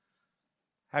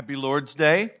Happy Lord's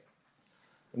Day.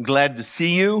 I'm glad to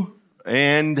see you,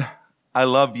 and I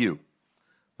love you.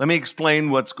 Let me explain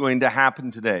what's going to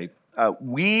happen today.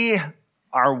 We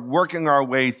are working our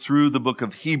way through the book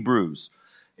of Hebrews,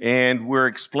 and we're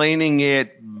explaining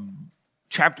it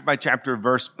chapter by chapter,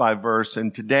 verse by verse.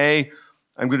 And today,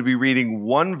 I'm going to be reading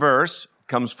one verse. It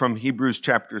comes from Hebrews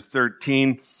chapter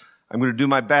 13. I'm going to do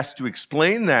my best to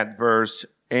explain that verse,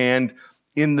 and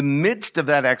in the midst of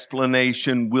that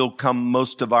explanation will come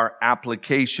most of our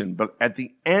application. But at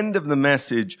the end of the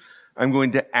message, I'm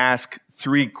going to ask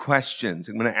three questions.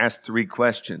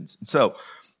 So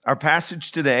our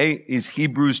passage today is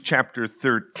Hebrews chapter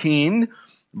 13,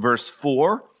 verse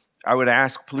 4. I would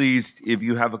ask, please, if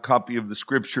you have a copy of the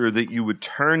scripture, that you would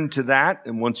turn to that.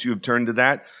 And once you have turned to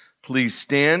that, please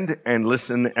stand and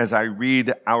listen as I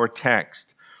read our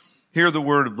text. Hear the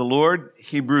word of the Lord,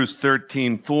 Hebrews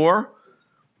 13:4.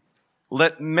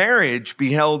 Let marriage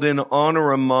be held in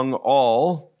honor among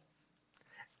all,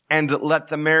 and let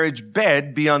the marriage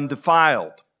bed be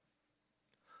undefiled.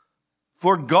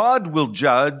 For God will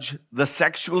judge the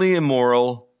sexually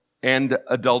immoral and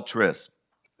adulterous.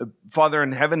 Father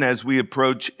in heaven, as we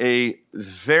approach a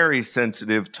very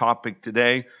sensitive topic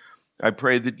today, I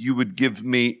pray that you would give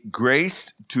me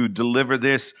grace to deliver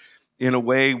this in a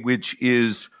way which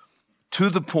is to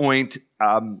the point,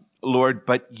 Lord,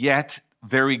 but yet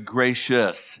very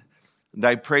gracious. And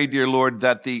I pray, dear Lord,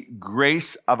 that the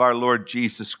grace of our Lord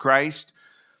Jesus Christ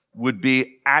would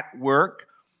be at work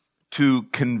to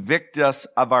convict us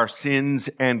of our sins.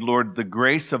 And Lord, the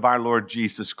grace of our Lord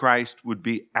Jesus Christ would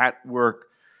be at work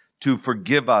to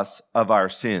forgive us of our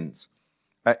sins.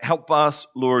 Help us,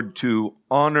 Lord, to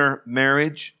honor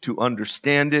marriage, to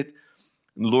understand it.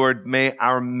 And Lord, may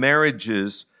our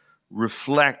marriages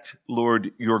reflect,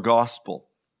 Lord, your gospel.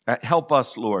 Help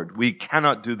us, Lord. We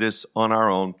cannot do this on our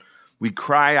own. We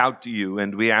cry out to you,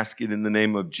 and we ask it in the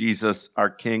name of Jesus, our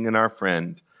King and our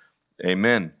friend.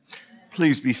 Amen.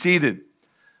 Please be seated.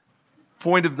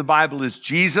 Point of the Bible is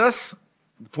Jesus.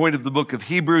 The point of the book of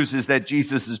Hebrews is that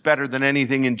Jesus is better than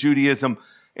anything in Judaism.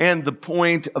 And the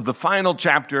point of the final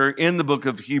chapter in the book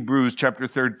of Hebrews, chapter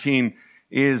 13,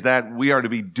 is that we are to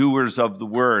be doers of the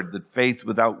word, that faith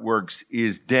without works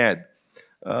is dead.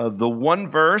 The one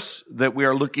verse that we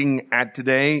are looking at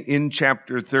today in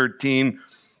chapter 13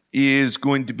 is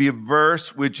going to be a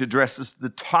verse which addresses the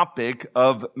topic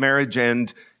of marriage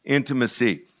and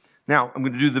intimacy. Now, I'm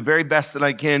going to do the very best that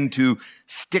I can to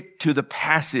stick to the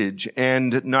passage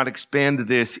and not expand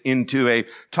this into a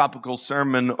topical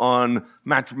sermon on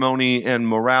matrimony and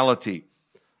morality.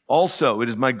 Also, it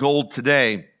is my goal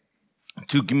today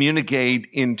to communicate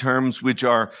in terms which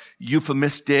are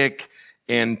euphemistic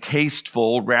and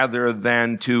tasteful rather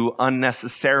than to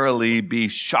unnecessarily be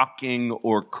shocking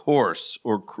or coarse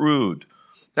or crude.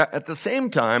 At the same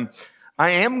time,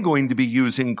 I am going to be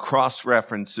using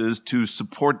cross-references to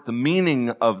support the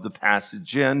meaning of the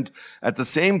passage, and at the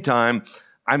same time,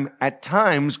 I'm at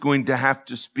times going to have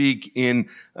to speak in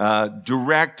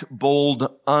direct, bold,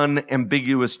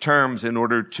 unambiguous terms in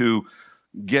order to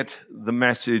get the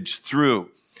message through.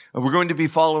 We're going to be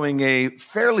following a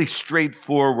fairly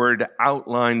straightforward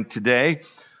outline today.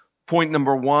 Point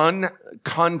number one,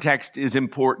 context is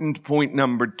important. Point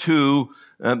number two,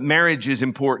 marriage is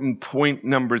important. Point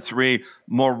number three,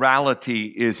 morality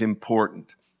is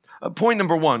important. Point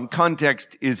number one,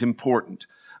 context is important.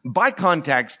 By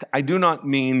context, I do not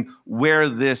mean where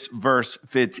this verse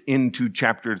fits into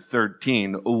chapter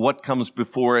 13, what comes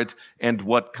before it and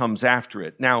what comes after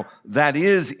it. Now, that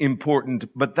is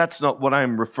important, but that's not what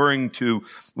I'm referring to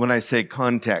when I say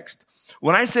context.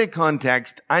 When I say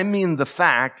context, I mean the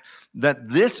fact that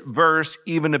this verse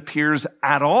even appears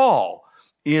at all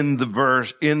in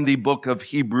the book of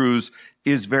Hebrews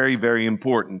is very, very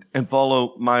important. And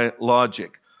follow my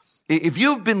logic. If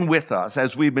you've been with us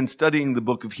as we've been studying the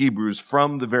book of Hebrews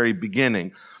from the very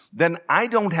beginning, then I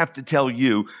don't have to tell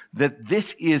you that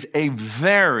this is a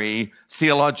very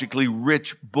theologically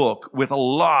rich book with a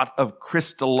lot of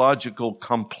Christological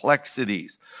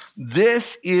complexities.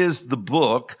 This is the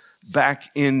book back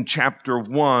in chapter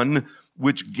 1,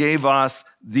 which gave us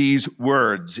these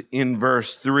words in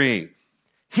verse 3.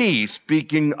 He,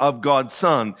 speaking of God's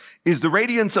Son, is the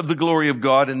radiance of the glory of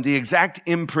God and the exact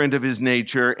imprint of his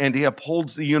nature, and he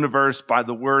upholds the universe by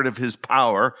the word of his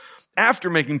power. After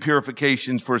making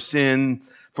purifications for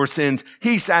sins,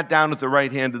 he sat down at the right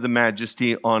hand of the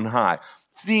Majesty on high.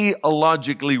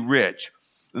 Theologically rich.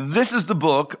 This is the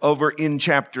book over in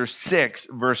chapter 6,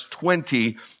 verse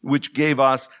 20, which gave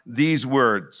us these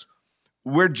words.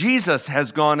 where Jesus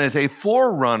has gone as a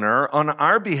forerunner on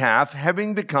our behalf,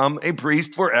 having become a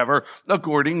priest forever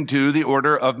according to the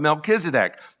order of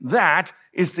Melchizedek. That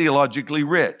is theologically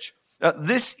rich.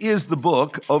 This is the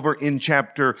book over in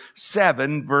chapter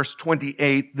 7, verse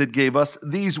 28, that gave us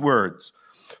these words.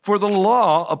 For the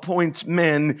law appoints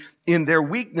men in their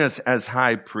weakness as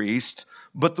high priest,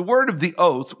 but the word of the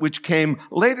oath, which came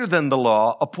later than the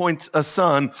law, appoints a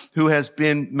son who has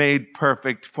been made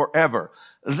perfect forever.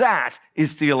 That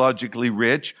is theologically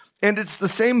rich, and it's the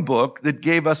same book that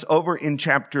gave us over in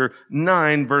chapter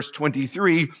 9, verse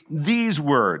 23, these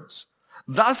words.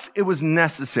 Thus it was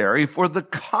necessary for the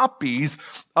copies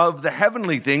of the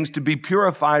heavenly things to be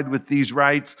purified with these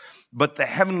rites, but the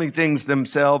heavenly things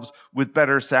themselves with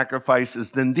better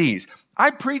sacrifices than these.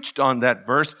 I preached on that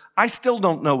verse. I still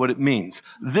don't know what it means.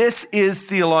 This is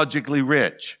theologically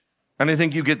rich, and I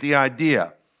think you get the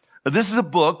idea. This is a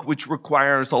book which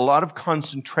requires a lot of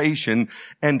concentration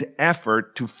and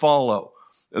effort to follow.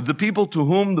 The people to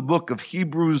whom the book of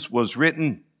Hebrews was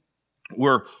written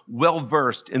were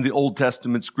well-versed in the Old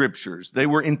Testament scriptures. They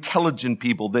were intelligent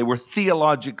people. They were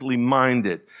theologically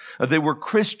minded. They were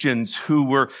Christians who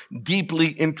were deeply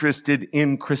interested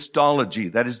in Christology.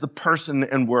 That is the person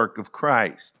and work of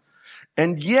Christ.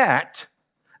 And yet,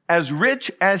 as rich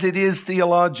as it is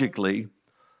theologically,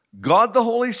 God the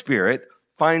Holy Spirit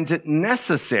finds it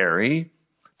necessary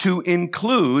to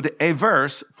include a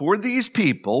verse for these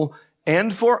people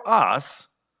and for us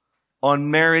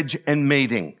on marriage and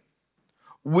mating,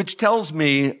 which tells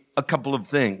me a couple of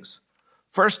things.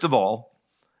 First of all,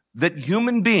 that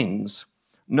human beings,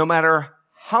 no matter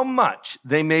how much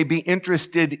they may be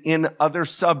interested in other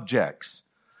subjects,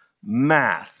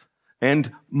 math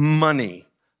and money,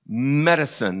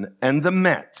 medicine and the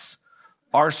Mets,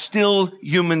 are still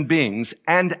human beings.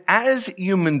 And as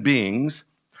human beings,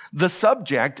 the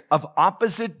subject of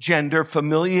opposite gender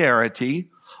familiarity,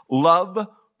 love,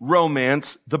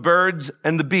 romance, the birds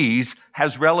and the bees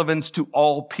has relevance to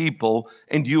all people,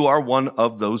 and you are one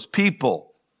of those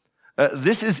people.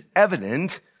 This is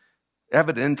evident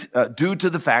due to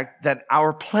the fact that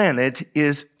our planet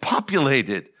is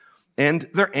populated, and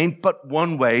there ain't but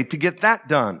one way to get that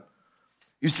done.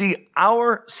 You see,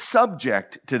 our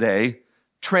subject today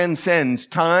transcends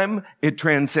time. It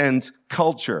transcends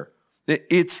culture.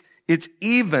 It's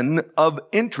even of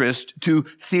interest to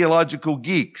theological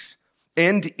geeks.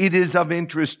 And it is of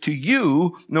interest to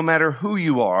you, no matter who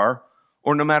you are,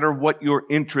 or no matter what your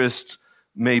interests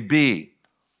may be.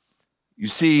 You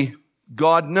see,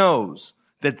 God knows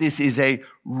that this is a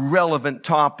relevant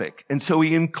topic, and so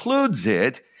he includes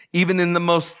it even in the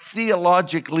most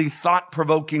theologically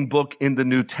thought-provoking book in the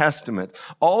New Testament.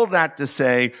 All that to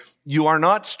say, you are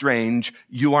not strange,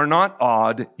 you are not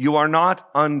odd, you are not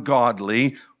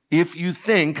ungodly if you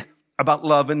think about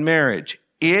love and marriage.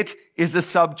 It is a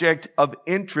subject of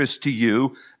interest to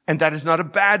you, and that is not a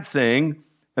bad thing.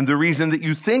 And the reason that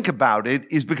you think about it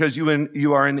is because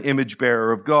you are an image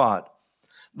bearer of God.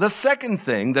 The second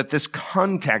thing that this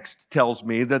context tells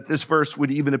me that this verse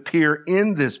would even appear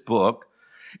in this book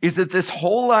is that this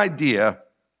whole idea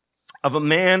of a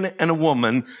man and a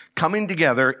woman coming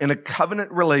together in a covenant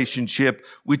relationship,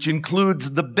 which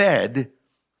includes the bed,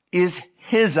 is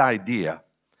his idea.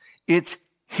 It's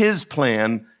his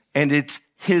plan, and it's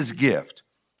his gift.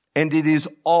 And it is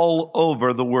all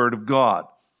over the Word of God.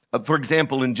 For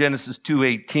example, in Genesis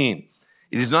 2:18,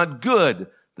 it is not good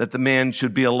that the man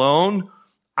should be alone.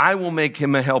 I will make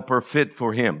him a helper fit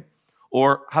for him.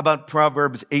 Or how about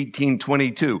Proverbs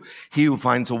 18:22? He who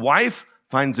finds a wife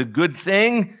finds a good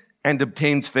thing and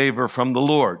obtains favor from the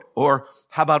Lord. Or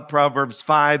how about Proverbs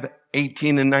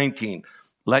 5:18 and 19?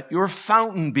 Let your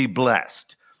fountain be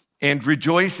blessed and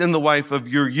rejoice in the wife of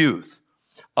your youth.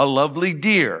 A lovely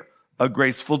deer, a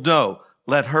graceful doe.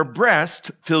 Let her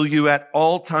breast fill you at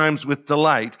all times with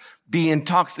delight. Be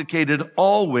intoxicated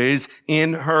always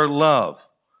in her love.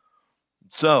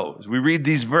 So, as we read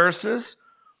these verses,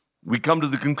 we come to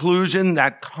the conclusion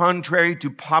that contrary to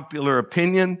popular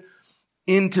opinion,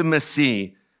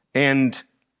 intimacy and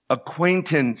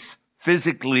acquaintance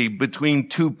physically between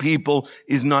two people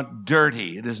is not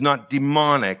dirty. It is not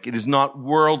demonic. It is not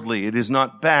worldly. It is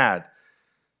not bad.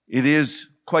 It is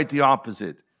quite the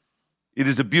opposite. It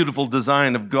is a beautiful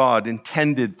design of God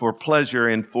intended for pleasure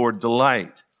and for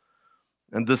delight.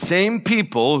 And the same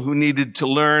people who needed to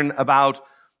learn about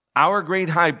our great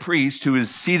high priest, who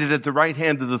is seated at the right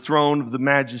hand of the throne of the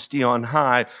majesty on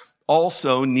high,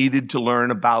 also needed to learn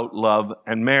about love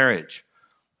and marriage.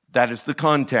 That is the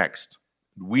context.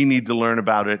 We need to learn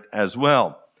about it as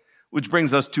well. Which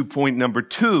brings us to point number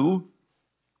 2,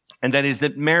 and that is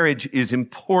that marriage is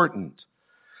important.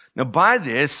 Now, by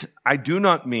this, I do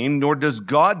not mean, nor does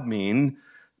God mean,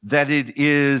 that it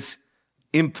is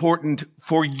important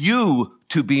for you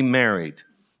to be married.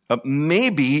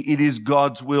 Maybe it is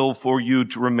God's will for you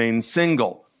to remain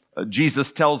single.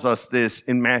 Jesus tells us this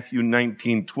in Matthew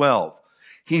 19:12.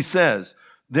 He says,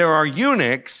 there are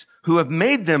eunuchs who have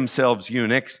made themselves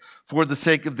eunuchs for the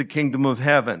sake of the kingdom of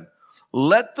heaven.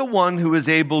 Let the one who is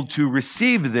able to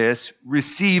receive this,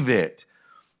 receive it.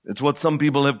 It's what some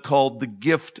people have called the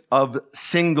gift of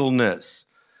singleness.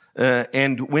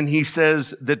 And when he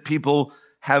says that people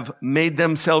have made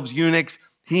themselves eunuchs,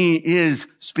 he is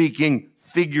speaking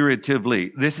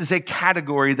figuratively. This is a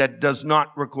category that does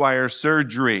not require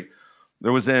surgery.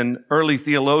 There was an early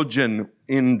theologian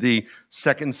in the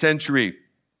 2nd century,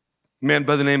 a man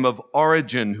by the name of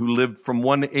Origen, who lived from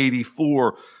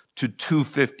 184 to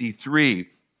 253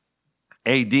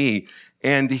 AD.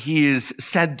 And he is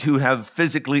said to have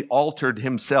physically altered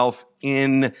himself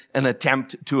in an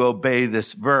attempt to obey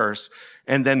this verse.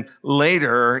 And then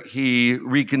later he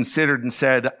reconsidered and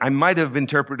said, I might have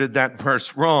interpreted that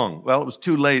verse wrong. Well, it was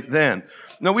too late then.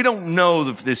 Now, we don't know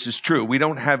if this is true. We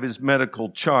don't have his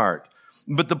medical chart.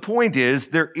 But the point is,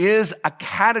 there is a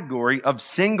category of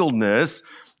singleness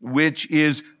which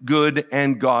is good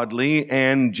and godly.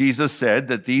 And Jesus said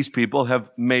that these people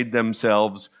have made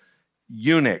themselves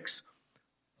eunuchs.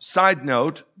 Side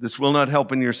note, this will not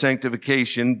help in your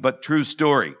sanctification, but true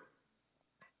story.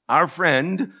 Our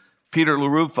friend, Peter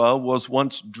LaRufa, was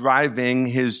once driving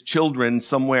his children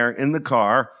somewhere in the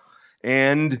car,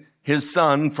 and his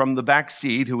son from the back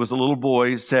seat, who was a little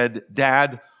boy, said,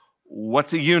 Dad,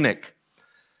 what's a eunuch?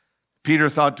 Peter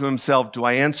thought to himself, do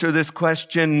I answer this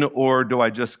question or do I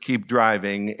just keep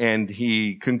driving? And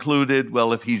he concluded,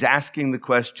 well, if he's asking the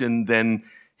question, then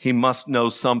he must know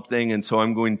something, and so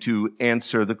I'm going to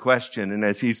answer the question. And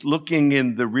as he's looking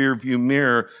in the rearview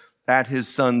mirror at his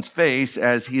son's face,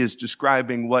 as he is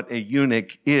describing what a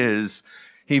eunuch is,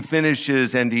 he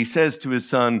finishes and he says to his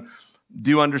son, do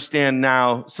you understand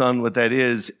now, son, what that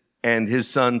is? And his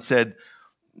son said,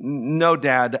 no,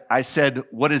 Dad. I said,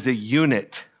 what is a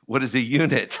unit? What is a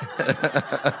unit?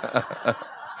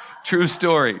 True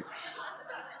story.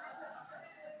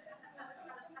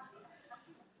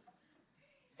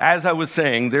 As I was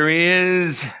saying, there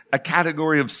is a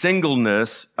category of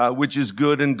singleness which is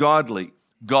good and godly.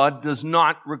 God does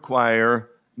not require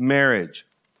marriage.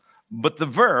 But the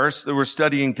verse that we're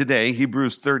studying today,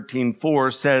 Hebrews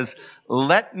 13:4, says,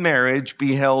 let marriage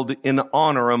be held in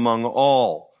honor among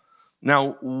all.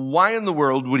 Now, why in the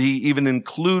world would he even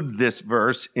include this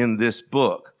verse in this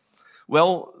book?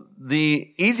 Well,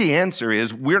 the easy answer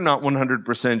is we're not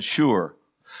 100% sure.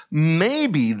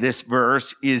 Maybe this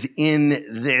verse is in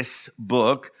this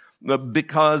book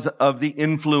because of the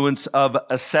influence of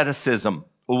asceticism.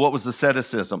 Well, what was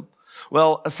asceticism?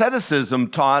 Well, asceticism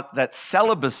taught that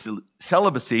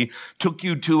celibacy took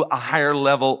you to a higher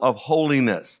level of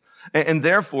holiness. And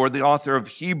therefore, the author of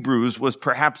Hebrews was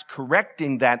perhaps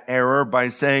correcting that error by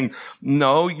saying,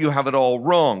 no, you have it all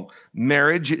wrong.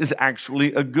 Marriage is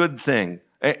actually a good thing,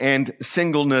 and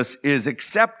singleness is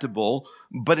acceptable,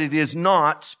 but it is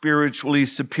not spiritually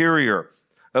superior.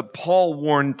 Paul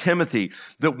warned Timothy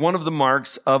that one of the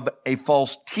marks of a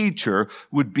false teacher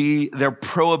would be their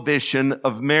prohibition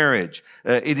of marriage.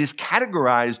 It is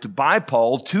categorized by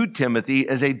Paul to Timothy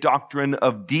as a doctrine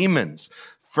of demons.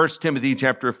 1 Timothy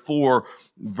chapter 4,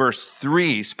 verse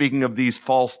 3, speaking of these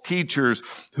false teachers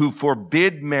who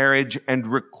forbid marriage and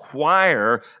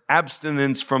require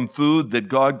abstinence from food that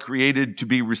God created to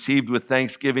be received with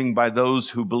thanksgiving by those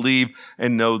who believe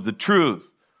and know the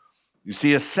truth. You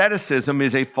see, asceticism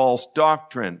is a false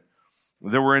doctrine.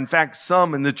 There were, in fact,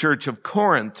 some in the church of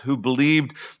Corinth who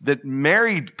believed that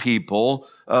married people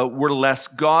were less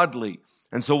godly.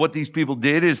 And so what these people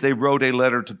did is they wrote a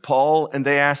letter to Paul and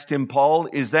they asked him, Paul,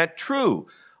 is that true?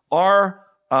 Are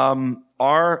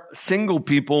single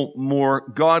people more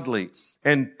godly?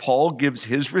 And Paul gives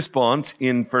his response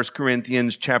in 1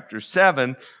 Corinthians chapter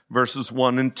 7, verses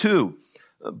 1 and 2.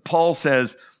 Paul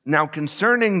says, now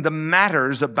concerning the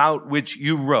matters about which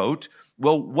you wrote,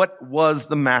 well, what was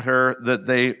the matter that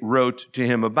they wrote to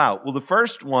him about? Well, the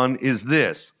first one is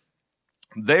this.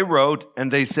 They wrote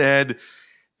and they said,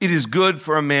 it is good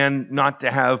for a man not to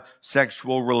have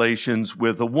sexual relations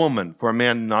with a woman, for a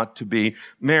man not to be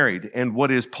married. And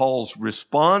what is Paul's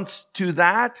response to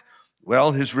that?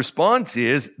 Well, his response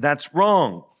is, that's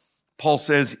wrong. Paul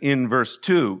says in verse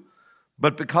 2,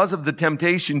 but because of the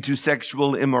temptation to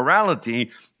sexual immorality,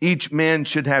 each man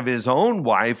should have his own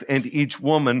wife and each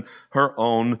woman her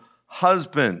own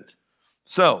husband.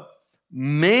 So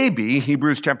maybe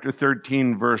Hebrews chapter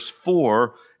 13, verse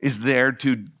 4 is there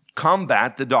to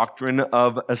combat the doctrine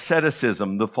of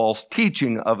asceticism, the false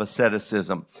teaching of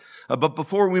asceticism. But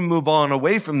before we move on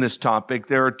away from this topic,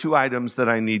 there are two items that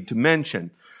I need to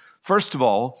mention. First of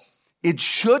all, it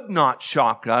should not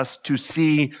shock us to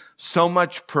see so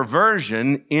much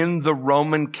perversion in the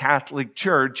Roman Catholic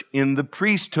Church in the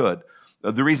priesthood.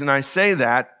 The reason I say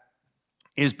that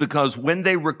is because when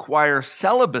they require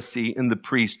celibacy in the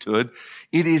priesthood,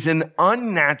 it is an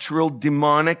unnatural,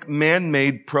 demonic,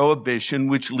 man-made prohibition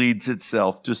which leads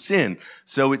itself to sin.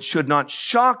 So it should not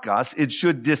shock us. It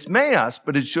should dismay us,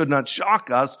 but it should not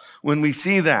shock us when we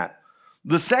see that.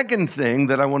 The second thing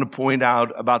that I want to point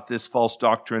out about this false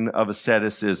doctrine of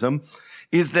asceticism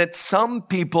is that some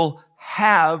people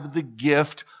have the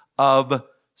gift of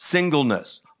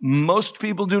singleness. Most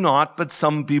people do not, but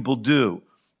some people do.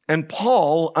 And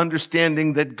Paul,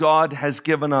 understanding that God has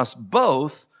given us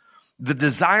both the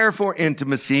desire for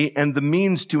intimacy and the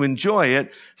means to enjoy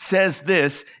it, says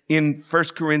this in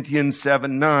 1 Corinthians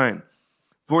 7:9.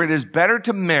 For it is better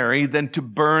to marry than to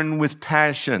burn with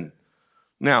passion.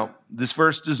 Now, this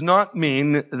verse does not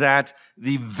mean that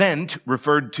the vent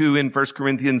referred to in 1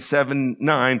 Corinthians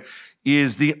 7:9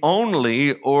 is the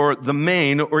only or the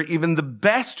main or even the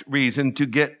best reason to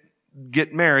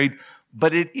get married,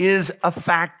 but it is a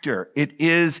factor. It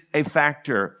is a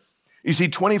factor. You see,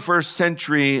 21st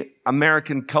century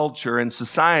American culture and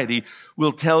society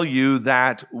will tell you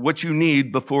that what you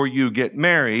need before you get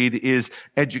married is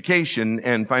education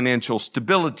and financial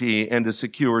stability and a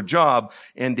secure job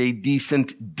and a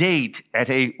decent date at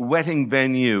a wedding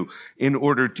venue in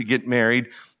order to get married.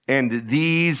 And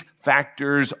these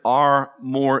factors are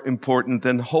more important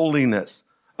than holiness.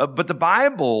 But the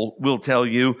Bible will tell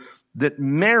you that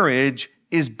marriage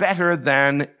is better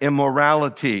than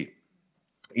immorality.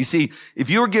 You see, if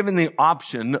you were given the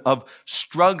option of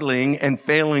struggling and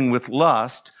failing with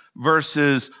lust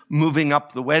versus moving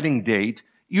up the wedding date,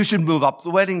 you should move up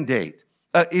the wedding date.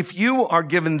 If you are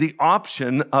given the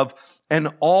option of an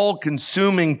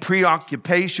all-consuming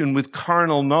preoccupation with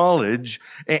carnal knowledge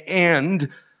and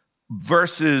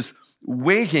versus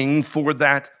waiting for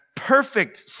that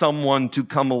perfect someone to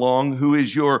come along who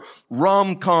is your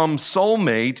rom-com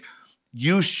soulmate,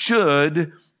 you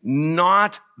should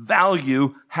not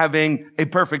value having a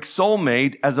perfect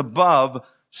soulmate as above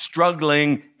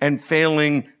struggling and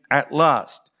failing at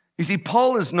lust. You see,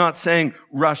 Paul is not saying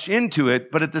rush into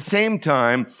it, but at the same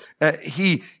time,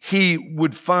 he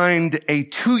would find a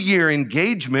 2-year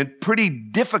engagement pretty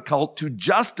difficult to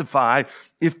justify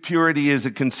if purity is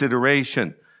a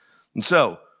consideration. And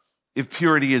so, if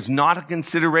purity is not a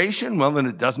consideration, well, then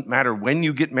it doesn't matter when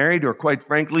you get married or, quite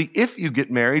frankly, if you get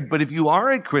married. But if you are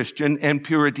a Christian and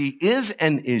purity is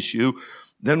an issue,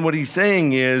 then what he's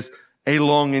saying is a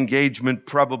long engagement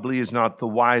probably is not the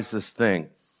wisest thing.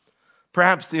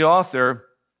 Perhaps the author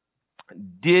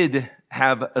did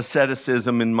have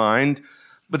asceticism in mind,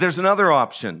 but there's another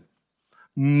option.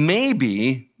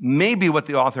 Maybe what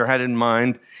the author had in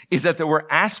mind is that there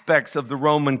were aspects of the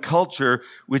Roman culture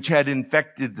which had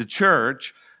infected the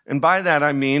church. And by that,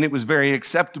 I mean it was very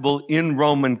acceptable in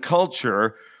Roman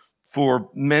culture for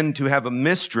men to have a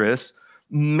mistress.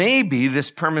 Maybe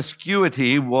this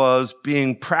promiscuity was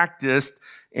being practiced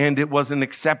and it was an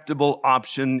acceptable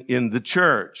option in the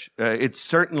church. It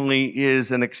certainly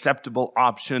is an acceptable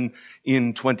option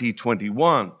in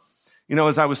 2021. You know,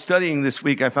 as I was studying this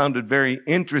week, I found it very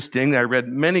interesting. I read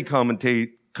many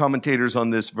commentators on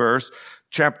this verse,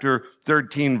 chapter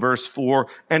 13, verse 4,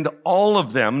 and all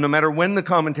of them, no matter when the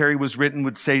commentary was written,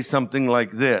 would say something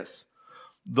like this.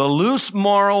 The loose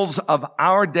morals of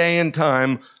our day and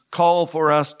time call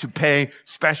for us to pay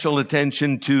special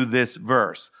attention to this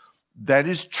verse. That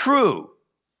is true,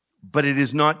 but it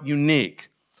is not unique.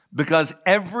 Because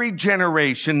every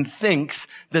generation thinks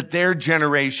that their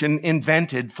generation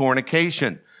invented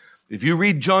fornication. If you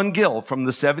read John Gill from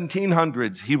the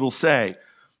 1700s, he will say,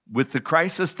 with the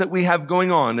crisis that we have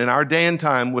going on in our day and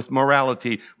time with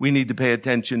morality, we need to pay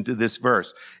attention to this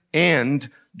verse. And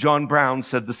John Brown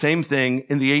said the same thing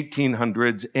in the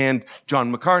 1800s, and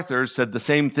John MacArthur said the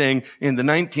same thing in the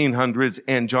 1900s,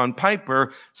 and John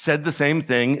Piper said the same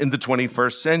thing in the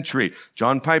 21st century.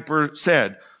 John Piper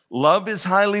said, love is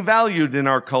highly valued in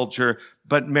our culture,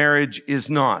 but marriage is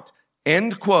not.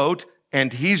 End quote.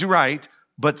 And he's right,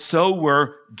 but so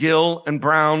were Gill and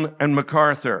Brown and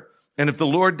MacArthur. And if the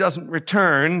Lord doesn't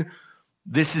return,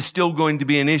 this is still going to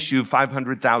be an issue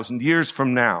 500,000 years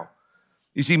from now.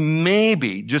 You see,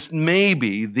 maybe, just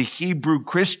maybe, the Hebrew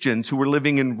Christians who were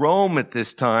living in Rome at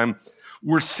this time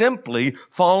were simply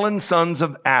fallen sons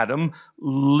of Adam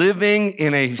living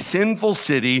in a sinful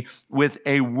city with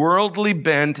a worldly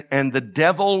bent and the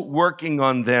devil working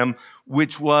on them,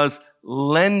 which was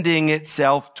lending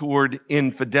itself toward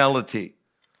infidelity.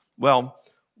 Well,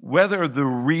 whether the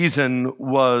reason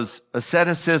was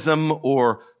asceticism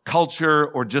or culture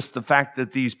or just the fact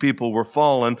that these people were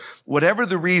fallen, whatever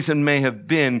the reason may have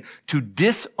been to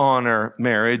dishonor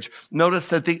marriage, notice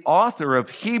that the author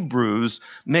of Hebrews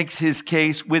makes his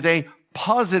case with a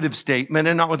positive statement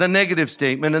and not with a negative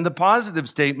statement. And the positive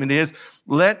statement is,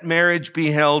 let marriage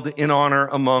be held in honor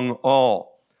among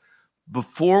all.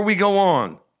 Before we go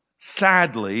on,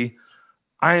 sadly,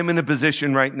 I am in a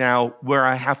position right now where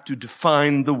I have to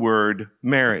define the word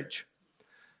marriage.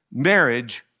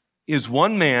 Marriage is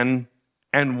one man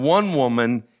and one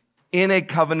woman in a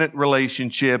covenant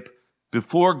relationship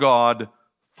before God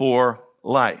for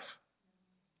life.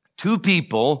 Two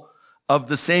people of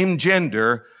the same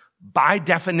gender, by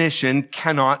definition,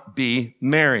 cannot be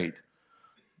married.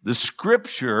 The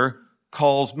scripture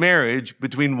calls marriage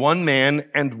between one man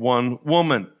and one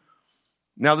woman.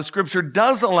 Now, the scripture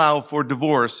does allow for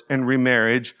divorce and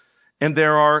remarriage, and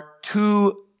there are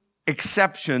two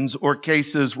exceptions or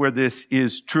cases where this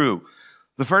is true.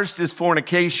 The first is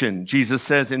fornication. Jesus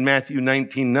says in Matthew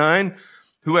 19:9,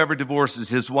 whoever divorces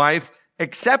his wife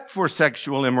except for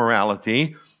sexual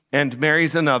immorality and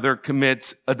marries another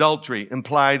commits adultery.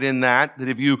 Implied in that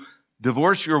if you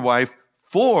divorce your wife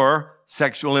for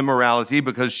sexual immorality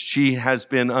because she has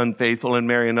been unfaithful and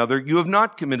marry another, you have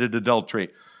not committed adultery.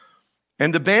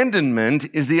 And abandonment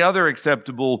is the other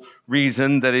acceptable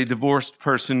reason that a divorced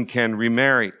person can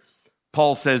remarry.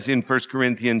 Paul says in 1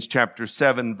 Corinthians chapter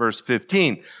 7, verse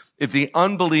 15, if the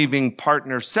unbelieving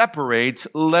partner separates,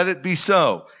 let it be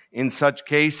so. In such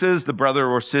cases, the brother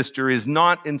or sister is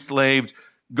not enslaved.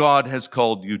 God has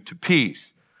called you to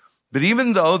peace. But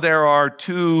even though there are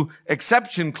two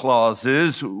exception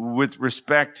clauses with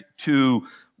respect to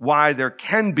why there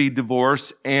can be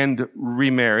divorce and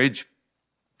remarriage,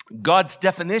 God's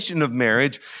definition of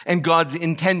marriage and God's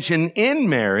intention in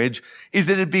marriage is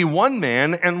that it be one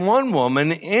man and one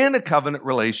woman in a covenant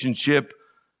relationship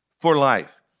for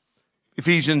life.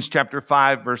 Ephesians chapter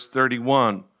 5, verse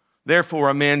 31. Therefore,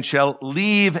 a man shall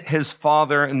leave his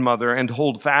father and mother and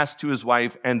hold fast to his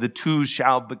wife, and the two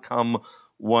shall become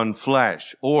one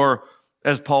flesh. Or,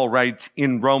 as Paul writes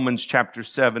in Romans chapter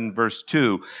 7, verse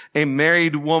 2, a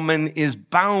married woman is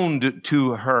bound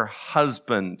to her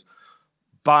husband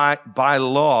by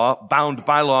law, bound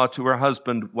by law to her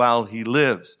husband while he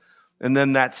lives. And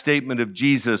then that statement of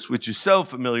Jesus, which is so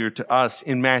familiar to us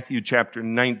in Matthew chapter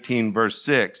 19, verse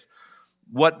 6.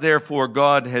 What therefore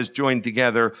God has joined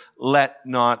together, let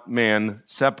not man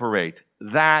separate.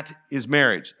 That is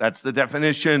marriage. That's the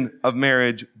definition of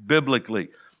marriage biblically.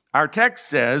 Our text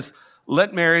says,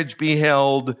 let marriage be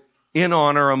held in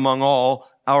honor among all.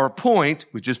 Our point,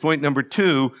 which is point number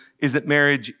 2, is that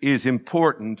marriage is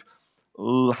important.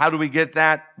 How do we get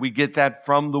that? We get that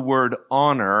from the word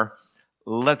honor.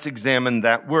 Let's examine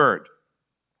that word.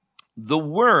 The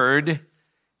word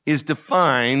is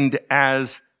defined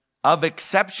as of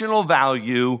exceptional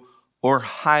value or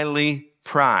highly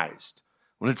prized.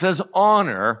 When it says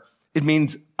honor, it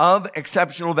means of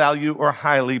exceptional value or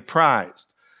highly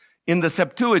prized. In the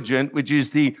Septuagint, which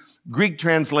is the Greek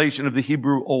translation of the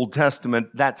Hebrew Old Testament,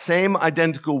 that same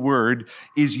identical word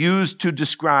is used to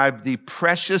describe the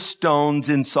precious stones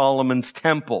in Solomon's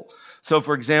temple. So,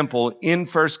 for example, in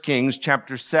 1 Kings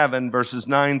chapter 7, verses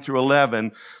 9 through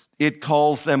 11, it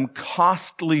calls them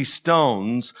costly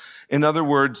stones. In other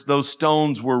words, those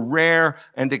stones were rare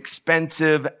and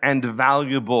expensive and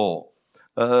valuable.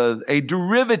 A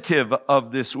derivative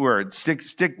of this word,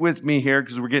 stick with me here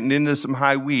because we're getting into some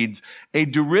high weeds. A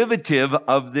derivative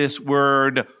of this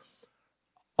word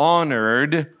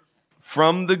honored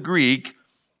from the Greek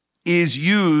is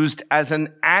used as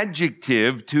an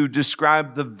adjective to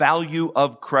describe the value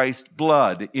of Christ's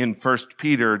blood in 1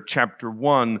 Peter chapter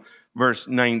 1, verse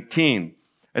 19.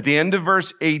 At the end of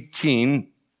verse 18,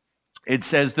 it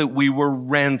says that we were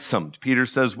ransomed. Peter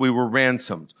says we were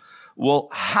ransomed. Well,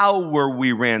 how were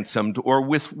we ransomed, or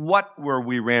with what were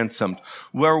we ransomed?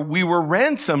 Well, we were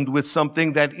ransomed with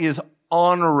something that is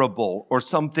honorable, or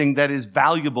something that is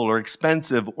valuable or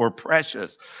expensive or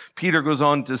precious. Peter goes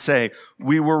on to say,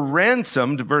 we were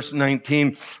ransomed, verse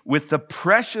 19, with the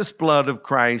precious blood of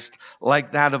Christ,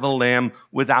 like that of a lamb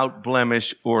without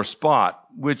blemish or spot,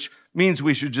 which means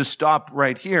we should just stop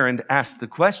right here and ask the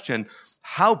question,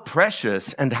 how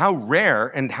precious and how rare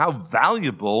and how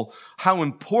valuable, how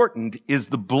important is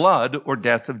the blood or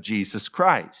death of Jesus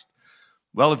Christ?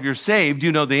 Well, if you're saved,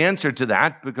 you know the answer to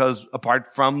that, because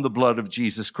apart from the blood of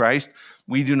Jesus Christ,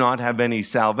 we do not have any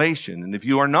salvation. And if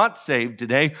you are not saved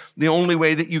today, the only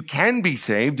way that you can be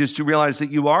saved is to realize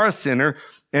that you are a sinner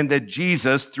and that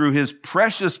Jesus, through his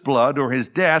precious blood or his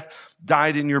death,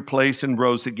 died in your place and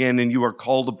rose again, and you are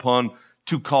called upon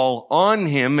to call on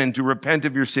him and to repent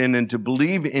of your sin and to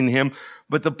believe in him.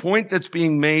 But the point that's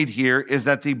being made here is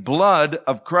that the blood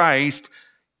of Christ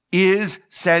is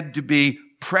said to be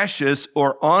precious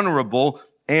or honorable,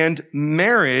 and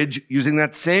marriage, using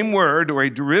that same word or a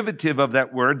derivative of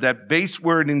that word, that base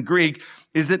word in Greek,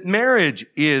 is that marriage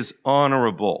is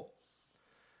honorable.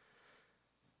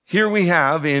 Here we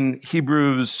have in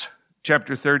Hebrews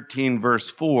chapter 13,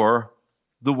 verse 4,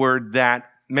 the word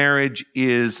that marriage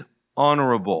is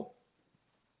honorable.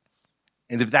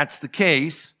 And if that's the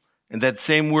case, and that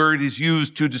same word is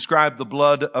used to describe the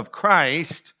blood of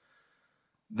Christ,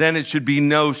 then it should be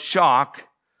no shock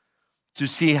to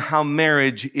see how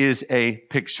marriage is a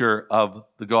picture of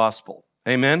the gospel.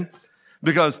 Amen?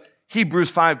 Because Hebrews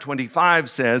 5:25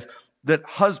 says that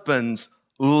husbands,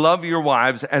 love your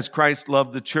wives as Christ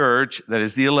loved the church, that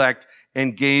is the elect,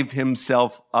 and gave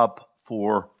himself up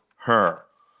for her.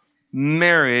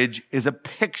 Marriage is a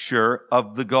picture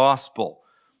of the gospel.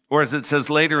 Or as it says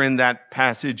later in that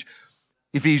passage,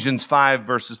 Ephesians 5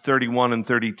 verses 31 and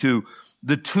 32,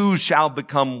 the two shall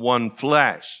become one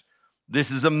flesh. This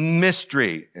is a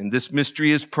mystery, and this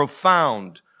mystery is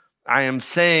profound. I am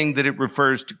saying that it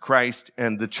refers to Christ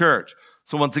and the church.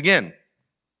 So once again,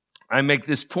 I make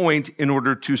this point in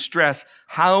order to stress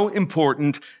how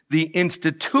important the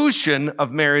institution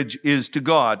of marriage is to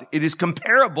God. It is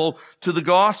comparable to the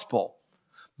gospel.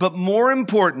 But more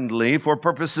importantly, for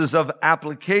purposes of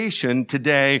application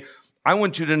today, I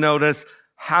want you to notice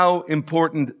how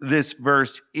important this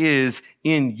verse is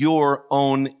in your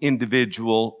own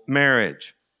individual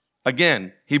marriage.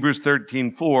 Again, Hebrews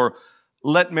 13:4,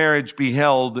 let marriage be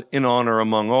held in honor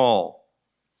among all.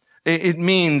 It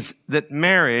means that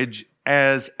marriage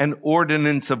as an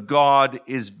ordinance of God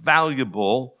is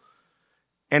valuable,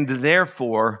 and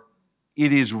therefore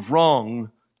it is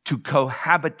wrong to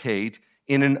cohabitate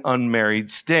in an unmarried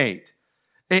state.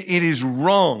 It is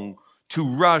wrong to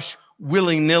rush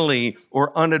willy-nilly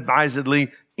or unadvisedly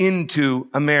into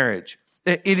a marriage.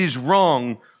 It is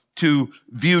wrong to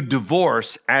view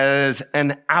divorce as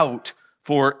an out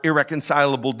for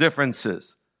irreconcilable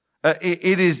differences.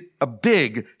 It is a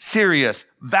big, serious,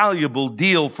 valuable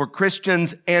deal for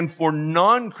Christians and for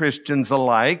non-Christians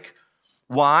alike.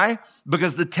 Why?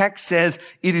 Because the text says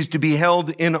it is to be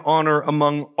held in honor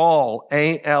among all,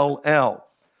 A-L-L.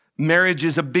 Marriage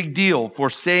is a big deal for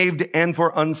saved and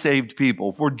for unsaved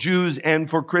people, for Jews and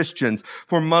for Christians,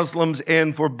 for Muslims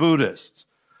and for Buddhists.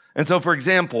 And so, for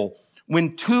example,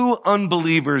 when two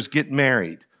unbelievers get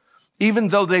married, even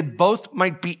though they both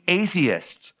might be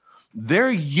atheists,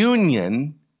 their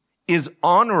union is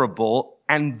honorable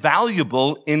and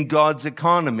valuable in God's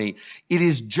economy. It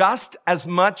is just as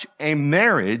much a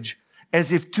marriage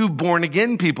as if two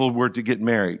born-again people were to get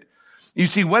married. You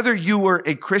see, whether you were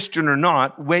a Christian or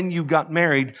not when you got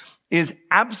married is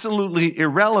absolutely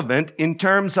irrelevant in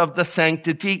terms of the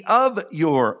sanctity of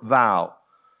your vow.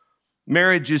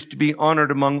 Marriage is to be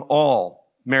honored among all.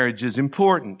 Marriage is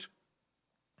important.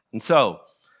 And so,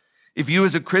 if you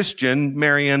as a Christian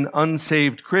marry an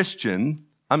unsaved Christian,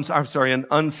 an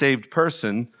unsaved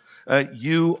person,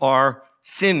 you are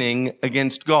sinning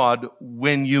against God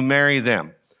when you marry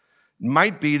them.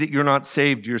 Might be that you're not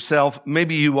saved yourself.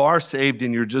 Maybe you are saved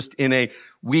and you're just in a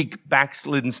weak,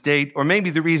 backslidden state. Or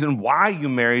maybe the reason why you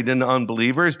married an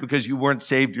unbeliever is because you weren't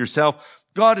saved yourself.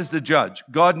 God is the judge.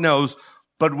 God knows.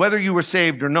 But whether you were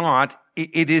saved or not,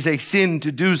 it is a sin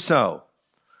to do so.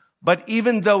 But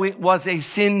even though it was a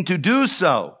sin to do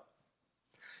so,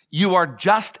 you are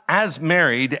just as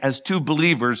married as two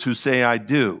believers who say, I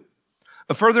do.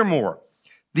 Furthermore,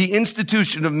 the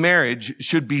institution of marriage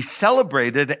should be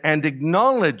celebrated and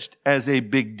acknowledged as a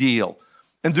big deal.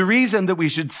 And the reason that we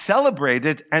should celebrate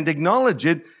it and acknowledge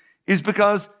it is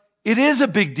because it is a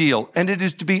big deal and it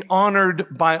is to be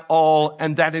honored by all,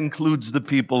 and that includes the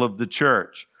people of the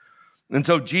church. And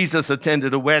so Jesus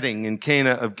attended a wedding in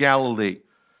Cana of Galilee,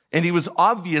 and he was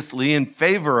obviously in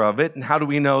favor of it. And how do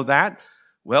we know that?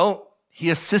 Well, he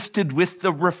assisted with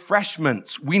the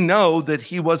refreshments. We know that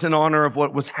he was in honor of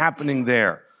what was happening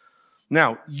there.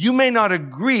 Now, you may not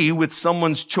agree with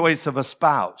someone's choice of a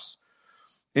spouse,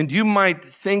 and you might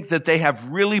think that they have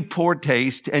really poor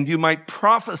taste, and you might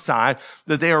prophesy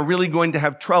that they are really going to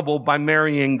have trouble by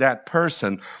marrying that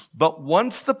person. But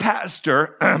once the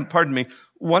pastor,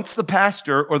 once the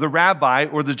pastor or the rabbi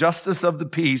or the justice of the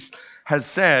peace has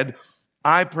said,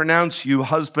 I pronounce you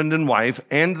husband and wife,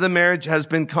 and the marriage has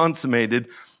been consummated,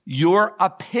 your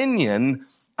opinion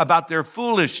about their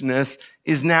foolishness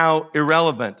is now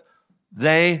irrelevant.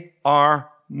 They are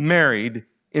married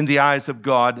in the eyes of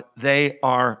God. They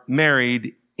are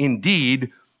married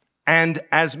indeed. And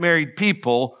as married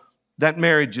people, that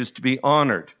marriage is to be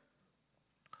honored.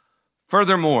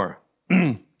 Furthermore,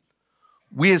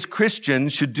 we as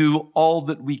Christians should do all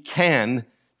that we can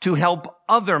to help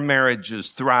other marriages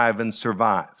thrive and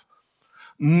survive.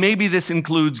 Maybe this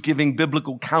includes giving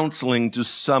biblical counseling to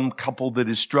some couple that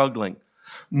is struggling.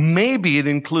 Maybe it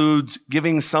includes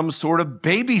giving some sort of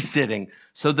babysitting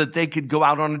so that they could go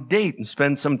out on a date and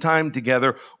spend some time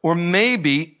together. Or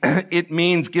maybe it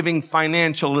means giving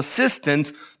financial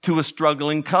assistance to a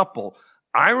struggling couple.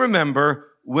 I remember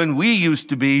when we used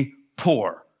to be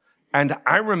poor, and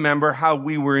I remember how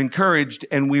we were encouraged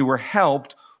and we were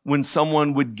helped when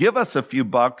someone would give us a few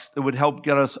bucks that would help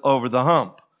get us over the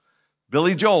hump.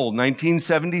 Billy Joel,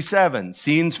 1977,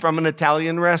 scenes from an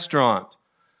Italian restaurant.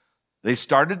 They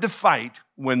started to fight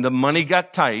when the money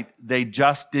got tight. They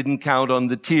just didn't count on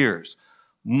the tears.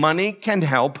 Money can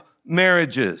help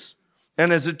marriages.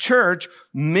 And as a church,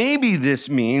 maybe this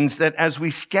means that as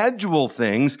we schedule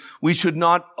things, we should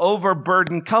not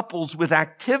overburden couples with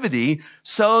activity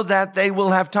so that they will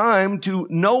have time to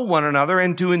know one another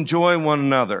and to enjoy one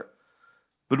another.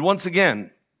 But once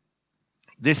again,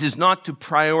 this is not to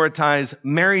prioritize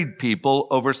married people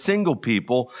over single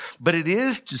people, but it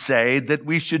is to say that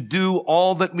we should do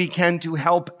all that we can to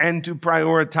help and to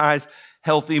prioritize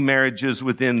healthy marriages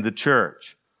within the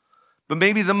church. But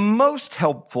maybe the most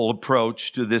helpful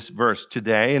approach to this verse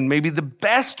today, and maybe the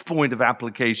best point of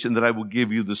application that I will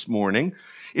give you this morning,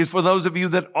 is for those of you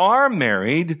that are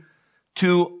married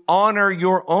to honor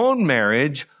your own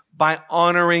marriage by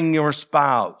honoring your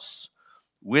spouse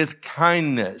with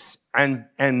kindness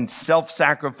and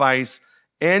self-sacrifice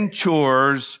and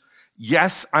chores.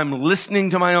 Yes, I'm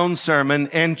listening to my own sermon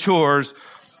and chores,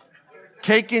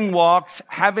 taking walks,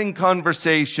 having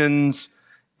conversations,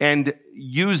 and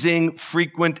using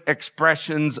frequent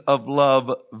expressions of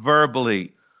love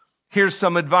verbally. Here's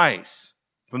some advice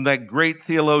from that great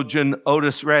theologian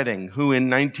Otis Redding, who in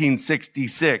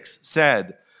 1966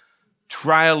 said,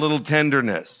 "Try a little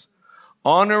tenderness."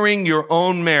 Honoring your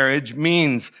own marriage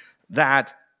means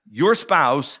that your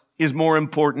spouse is more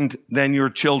important than your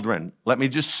children. Let me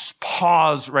just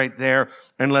pause right there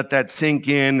and let that sink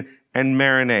in and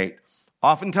marinate.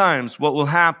 Oftentimes, what will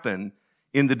happen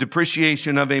in the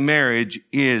depreciation of a marriage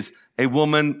is a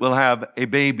woman will have a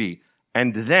baby,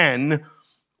 and then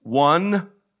one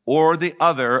or the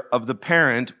other of the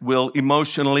parent will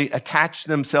emotionally attach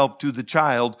themselves to the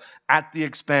child at the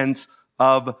expense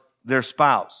of their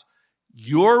spouse.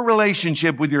 Your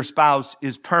relationship with your spouse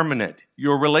is permanent.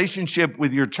 Your relationship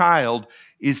with your child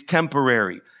is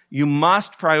temporary. You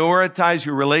must prioritize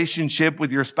your relationship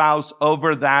with your spouse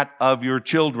over that of your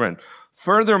children.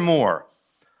 Furthermore,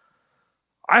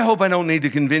 I hope I don't need to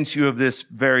convince you of this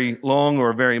very long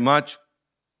or very much,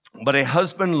 but a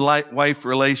husband-wife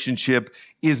relationship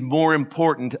is more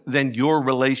important than your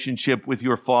relationship with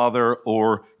your father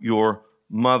or your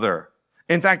mother.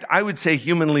 In fact, I would say,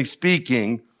 humanly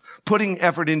speaking, putting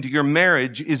effort into your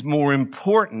marriage is more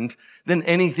important than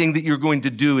anything that you're going to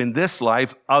do in this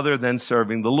life other than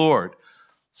serving the Lord.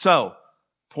 So,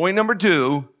 point number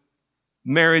 2,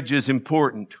 marriage is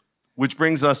important, which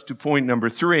brings us to point number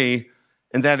 3,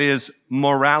 and that is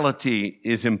morality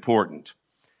is important.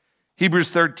 Hebrews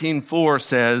 13:4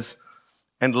 says,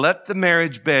 "And let the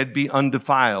marriage bed be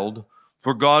undefiled,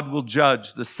 for God will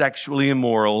judge the sexually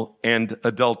immoral and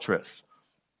adulterous."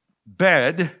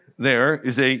 Bed there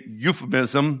is a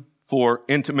euphemism for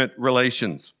intimate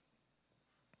relations.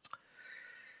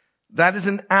 That is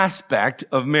an aspect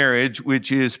of marriage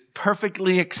which is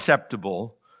perfectly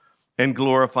acceptable and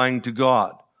glorifying to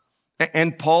God.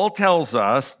 And Paul tells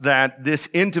us that this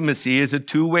intimacy is a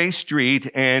two-way street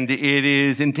and it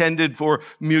is intended for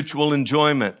mutual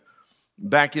enjoyment.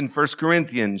 Back in 1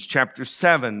 Corinthians chapter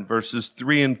 7, verses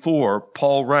 3 and 4,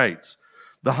 Paul writes,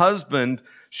 "The husband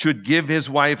should give his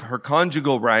wife her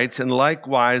conjugal rights, and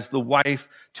likewise the wife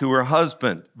to her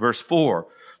husband." Verse 4,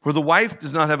 "For the wife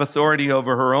does not have authority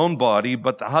over her own body,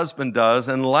 but the husband does,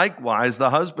 and likewise the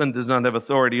husband does not have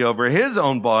authority over his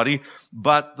own body,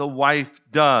 but the wife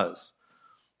does."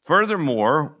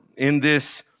 Furthermore, in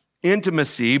this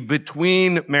intimacy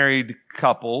between married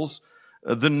couples,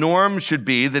 the norm should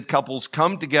be that couples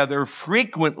come together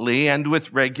frequently and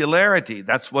with regularity.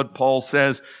 That's what Paul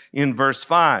says in verse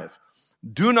 5.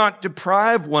 "Do not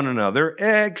deprive one another,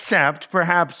 except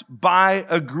perhaps by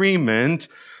agreement,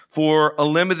 for a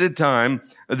limited time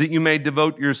that you may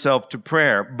devote yourself to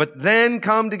prayer, but then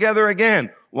come together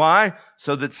again. Why?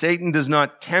 So that Satan does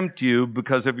not tempt you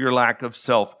because of your lack of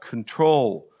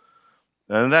self-control.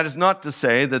 And that is not to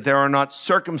say that there are not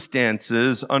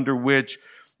circumstances under which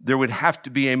there would have to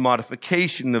be a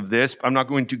modification of this. I'm not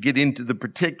going to get into the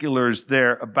particulars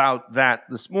there about that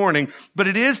this morning, but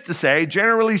it is to say,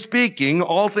 generally speaking,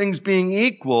 all things being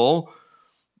equal,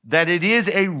 that it is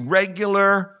a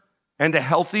regular and a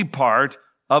healthy part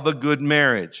of a good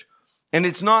marriage. And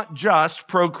it's not just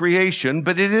procreation,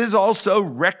 but it is also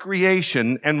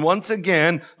recreation. And once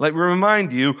again, let me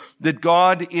remind you that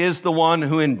God is the one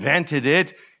who invented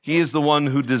it. He is the one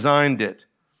who designed it.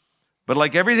 But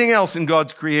like everything else in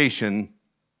God's creation,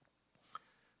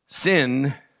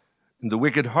 sin and the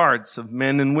wicked hearts of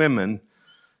men and women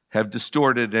have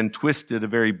distorted and twisted a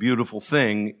very beautiful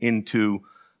thing into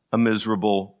a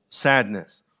miserable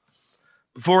sadness.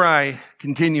 Before I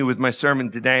continue with my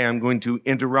sermon today, I'm going to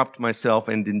interrupt myself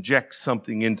and inject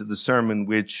something into the sermon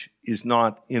which is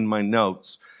not in my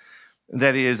notes.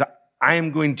 That is, I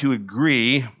am going to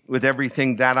agree with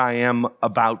everything that I am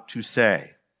about to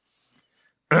say.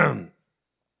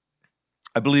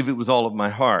 I believe it with all of my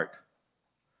heart.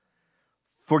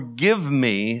 Forgive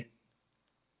me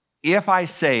if I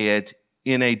say it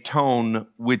in a tone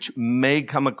which may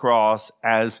come across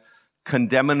as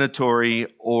condemnatory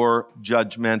or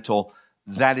judgmental.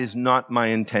 That is not my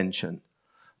intention.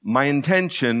 My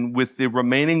intention with the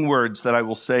remaining words that I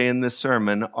will say in this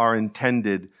sermon are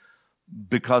intended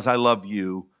because I love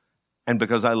you and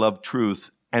because I love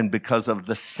truth and because of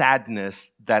the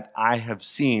sadness that I have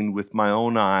seen with my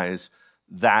own eyes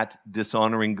that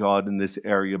dishonoring God in this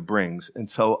area brings. And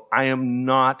so I am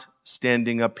not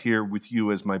standing up here with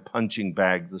you as my punching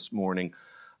bag this morning.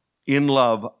 In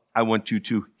love, I want you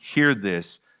to hear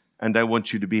this, and I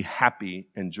want you to be happy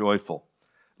and joyful.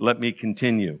 Let me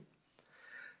continue.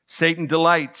 Satan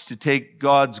delights to take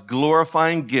God's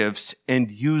glorifying gifts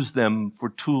and use them for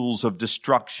tools of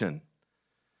destruction.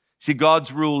 See,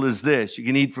 God's rule is this: you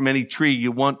can eat from any tree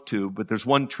you want to, but there's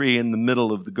one tree in the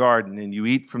middle of the garden, and you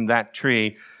eat from that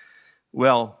tree,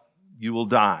 well, you will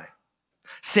die.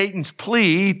 Satan's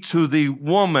plea to the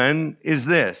woman is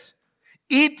this: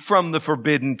 eat from the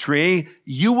forbidden tree.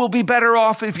 You will be better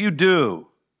off if you do.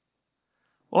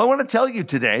 Well, I want to tell you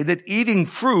today that eating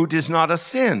fruit is not a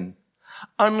sin,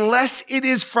 unless it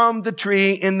is from the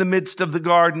tree in the midst of the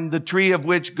garden, the tree of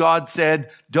which God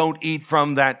said, don't eat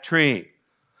from that tree.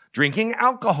 Drinking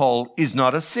alcohol is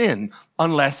not a sin,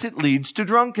 unless it leads to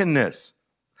drunkenness.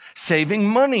 Saving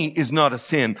money is not a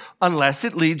sin, unless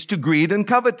it leads to greed and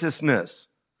covetousness.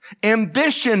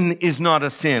 Ambition is not a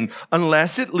sin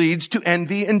unless it leads to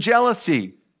envy and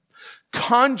jealousy.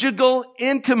 Conjugal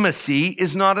intimacy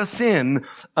is not a sin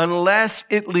unless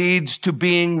it leads to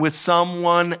being with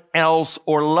someone else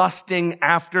or lusting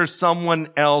after someone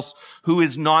else who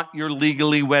is not your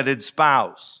legally wedded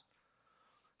spouse.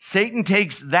 Satan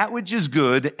takes that which is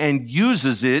good and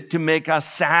uses it to make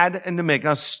us sad and to make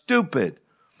us stupid.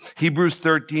 Hebrews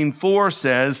 13:4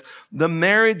 says, the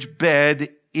marriage bed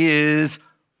is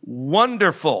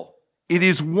wonderful. It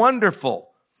is wonderful.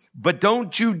 But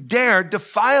don't you dare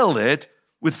defile it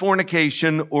with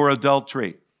fornication or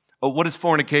adultery. Oh, what is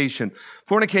fornication?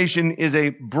 Fornication is a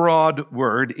broad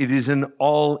word. It is an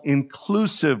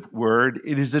all-inclusive word.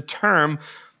 It is a term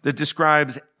that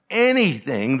describes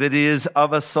anything that is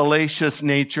of a salacious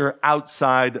nature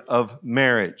outside of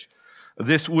marriage.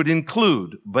 This would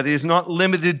include, but is not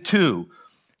limited to,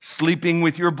 sleeping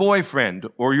with your boyfriend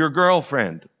or your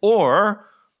girlfriend, or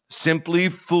simply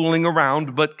fooling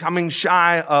around but coming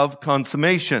shy of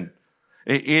consummation.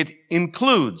 It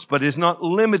includes, but is not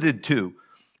limited to,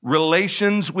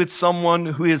 relations with someone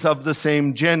who is of the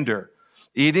same gender.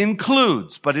 It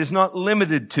includes, but is not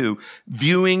limited to,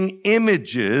 viewing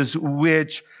images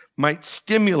which might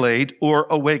stimulate or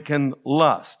awaken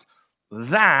lust.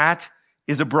 That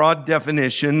is a broad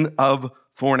definition of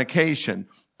fornication.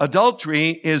 Adultery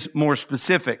is more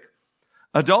specific.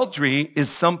 Adultery is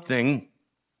something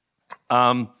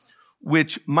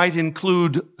which might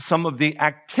include some of the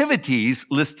activities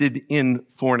listed in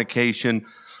fornication,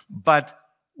 but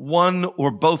one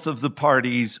or both of the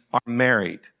parties are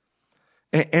married.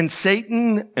 And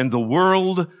Satan and the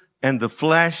world and the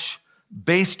flesh,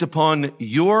 based upon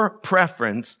your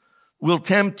preference, will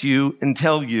tempt you and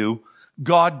tell you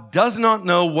God does not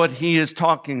know what he is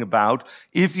talking about.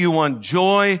 If you want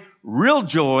joy, real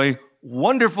joy,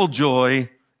 wonderful joy,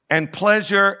 and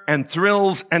pleasure and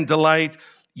thrills and delight,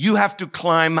 you have to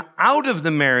climb out of the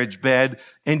marriage bed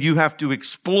and you have to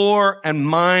explore and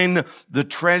mine the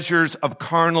treasures of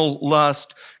carnal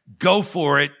lust. Go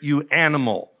for it, you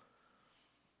animal.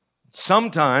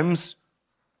 Sometimes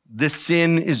this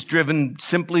sin is driven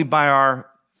simply by our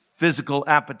physical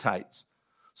appetites.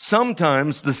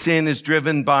 Sometimes the sin is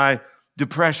driven by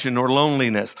depression or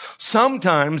loneliness.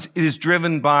 Sometimes it is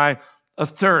driven by a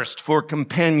thirst for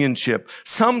companionship.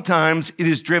 Sometimes it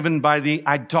is driven by the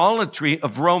idolatry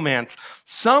of romance.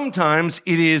 Sometimes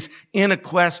it is in a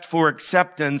quest for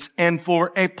acceptance and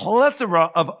for a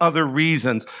plethora of other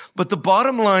reasons. But the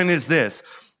bottom line is this: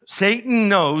 Satan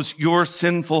knows your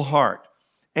sinful heart,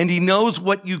 and he knows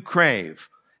what you crave.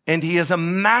 And he is a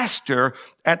master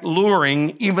at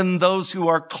luring even those who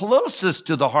are closest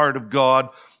to the heart of God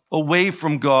away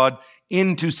from God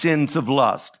into sins of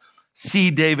lust.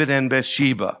 See David and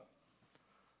Bathsheba.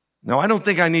 Now, I don't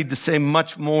think I need to say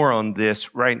much more on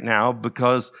this right now,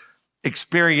 because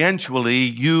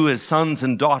experientially, you as sons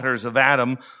and daughters of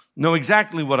Adam know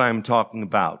exactly what I'm talking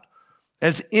about.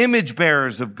 As image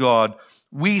bearers of God,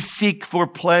 we seek for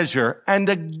pleasure. And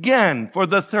again, for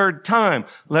the third time,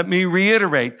 let me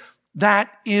reiterate,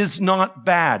 that is not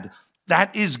bad.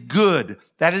 That is good.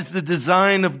 That is the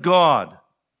design of God.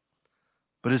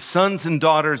 But as sons and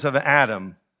daughters of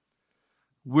Adam,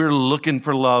 we're looking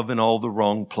for love in all the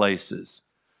wrong places.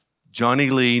 Johnny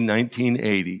Lee,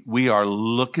 1980. We are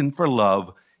looking for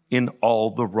love in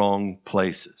all the wrong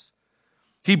places.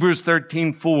 Hebrews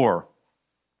 13:4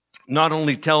 not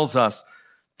only tells us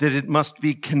that it must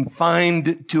be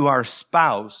confined to our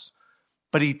spouse,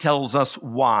 but he tells us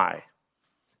why.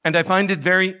 And I find it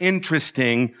very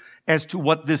interesting as to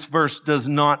what this verse does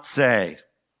not say.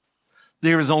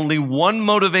 There is only one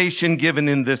motivation given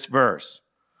in this verse.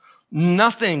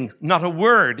 Nothing, not a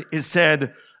word, is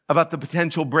said about the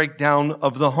potential breakdown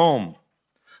of the home.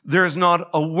 There is not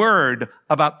a word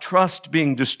about trust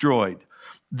being destroyed.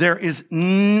 There is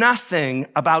nothing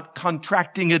about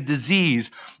contracting a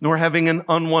disease nor having an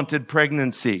unwanted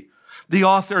pregnancy. The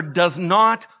author does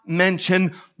not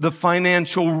mention the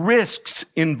financial risks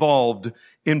involved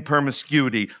in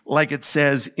promiscuity, like it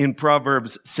says in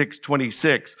Proverbs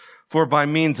 6:26, for by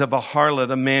means of a harlot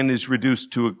a man is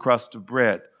reduced to a crust of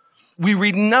bread. We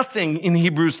read nothing in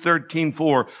Hebrews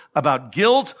 13:4 about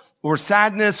guilt or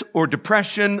sadness or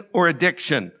depression or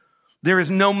addiction. There is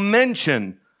no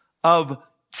mention of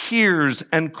tears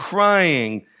and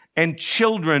crying and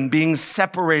children being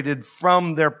separated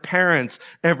from their parents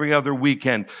every other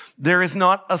weekend. There is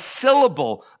not a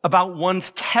syllable about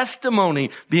one's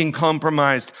testimony being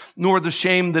compromised, nor the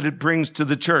shame that it brings to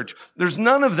the church. There's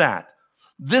none of that.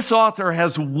 This author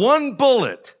has one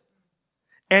bullet,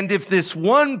 and if this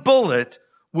one bullet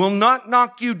will not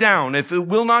knock you down, if it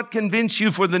will not convince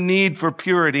you for the need for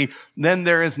purity, then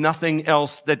there is nothing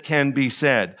else that can be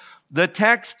said. The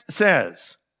text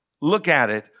says, look at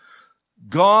it,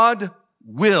 God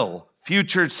will,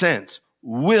 future tense,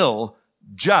 will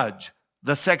judge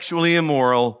the sexually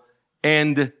immoral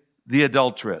and the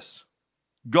adulteress.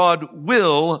 God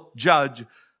will judge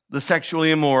the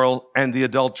sexually immoral and the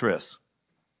adulteress.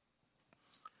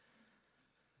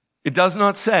 It does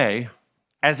not say,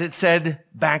 as it said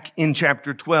back in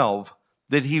chapter 12,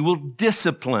 that he will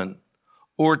discipline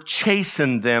or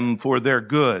chasten them for their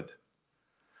good.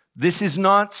 This is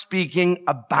not speaking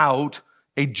about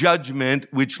a judgment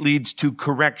which leads to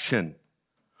correction.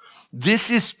 This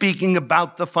is speaking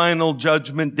about the final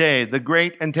judgment day, the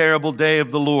great and terrible day of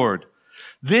the Lord.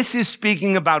 This is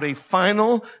speaking about a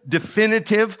final,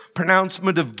 definitive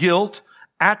pronouncement of guilt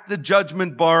at the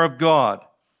judgment bar of God.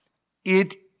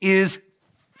 It is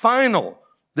final.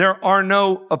 There are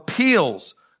no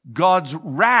appeals. God's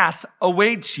wrath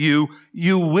awaits you.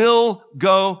 You will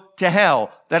go to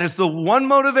hell. That is the one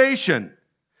motivation.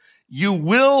 You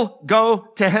will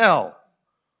go to hell.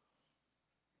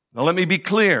 Now let me be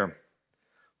clear.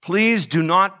 Please do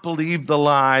not believe the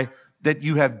lie that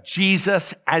you have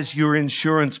Jesus as your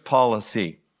insurance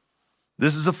policy.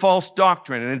 This is a false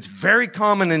doctrine, and it's very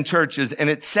common in churches, and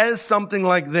it says something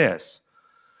like this: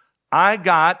 I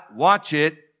got, watch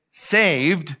it,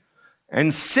 saved,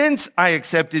 and since I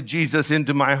accepted Jesus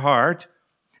into my heart,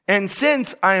 and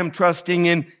since I am trusting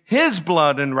in his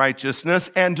blood and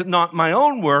righteousness and not my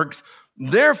own works,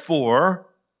 therefore,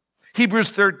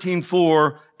 Hebrews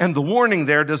 13:4 and the warning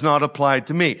there does not apply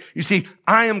to me. You see,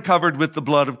 I am covered with the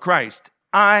blood of Christ.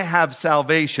 I have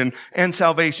salvation, and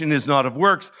salvation is not of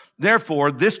works.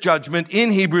 Therefore, this judgment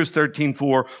in Hebrews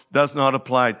 13:4 does not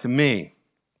apply to me.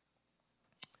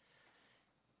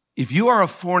 If you are a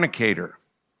fornicator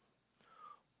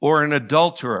or an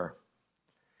adulterer,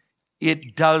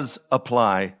 it does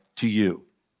apply to you.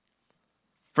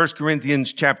 1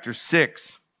 Corinthians chapter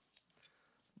 6,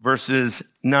 verses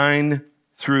 9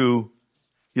 through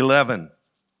 11.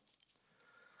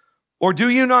 Or do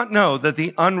you not know that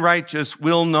the unrighteous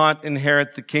will not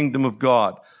inherit the kingdom of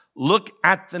God? Look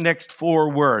at the next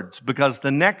 4 words, because the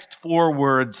next 4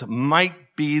 words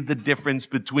might be the difference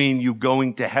between you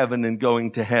going to heaven and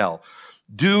going to hell.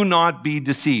 Do not be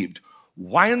deceived.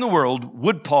 Why in the world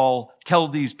would Paul tell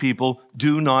these people,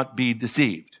 do not be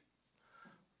deceived?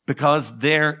 Because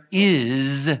there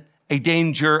is a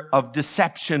danger of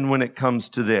deception when it comes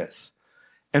to this.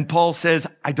 And Paul says,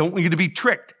 I don't want you to be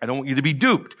tricked. I don't want you to be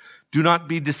duped. Do not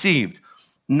be deceived.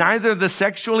 Neither the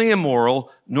sexually immoral,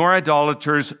 nor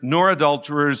idolaters, nor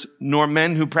adulterers, nor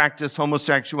men who practice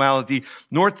homosexuality,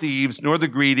 nor thieves, nor the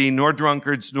greedy, nor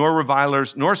drunkards, nor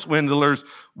revilers, nor swindlers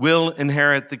will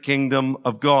inherit the kingdom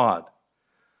of God.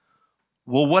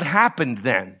 Well, what happened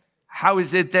then? How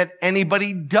is it that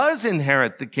anybody does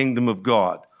inherit the kingdom of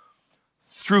God?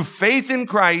 Through faith in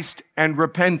Christ and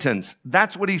repentance.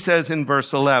 That's what he says in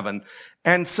verse 11.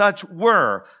 And such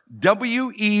were,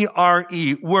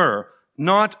 W-E-R-E, were,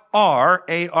 not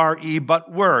R-A-R-E,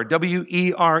 but were,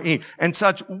 W-E-R-E. And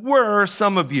such were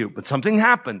some of you. But something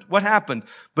happened. What happened?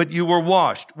 But you were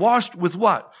washed. Washed with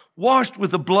what? Washed with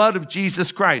the blood of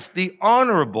Jesus Christ, the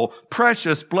honorable,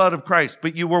 precious blood of Christ.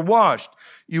 But you were washed.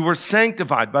 You were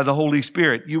sanctified by the Holy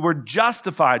Spirit. You were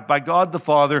justified by God the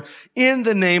Father in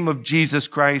the name of Jesus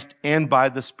Christ and by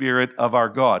the Spirit of our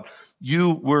God.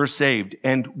 You were saved.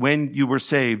 And when you were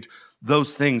saved,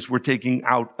 those things were taken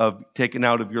out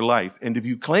of your life. And if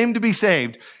you claim to be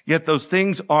saved, yet those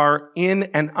things are in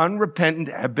an unrepentant,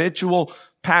 habitual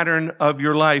pattern of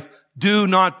your life, do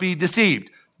not be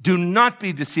deceived. Do not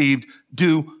be deceived.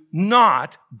 Do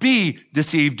not be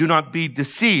deceived. Do not be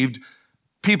deceived.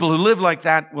 People who live like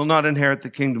that will not inherit the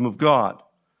kingdom of God.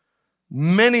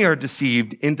 Many are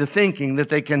deceived into thinking that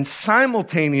they can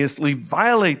simultaneously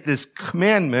violate this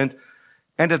commandment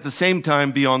and at the same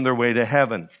time be on their way to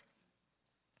heaven.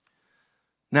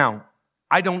 Now,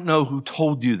 I don't know who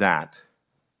told you that,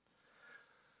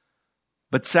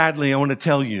 but sadly, I want to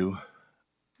tell you,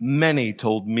 many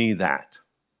told me that.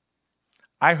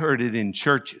 I heard it in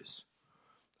churches.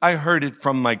 I heard it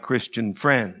from my Christian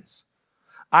friends.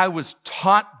 I was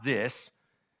taught this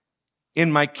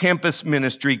in my campus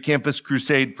ministry, Campus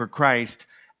Crusade for Christ,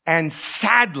 and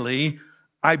sadly,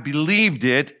 I believed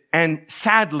it, and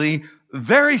sadly,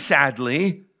 very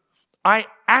sadly, I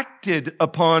acted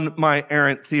upon my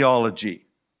errant theology.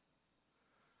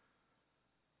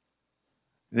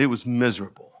 It was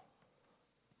miserable.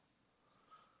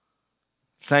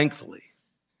 Thankfully,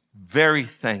 very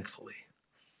thankfully,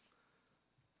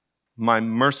 my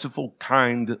merciful,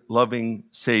 kind, loving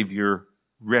Savior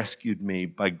rescued me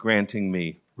by granting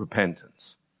me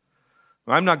repentance.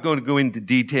 I'm not going to go into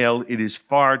detail. It is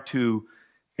far too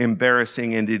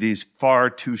embarrassing and it is far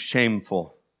too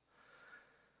shameful.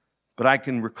 But I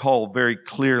can recall very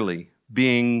clearly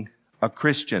being a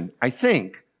Christian, I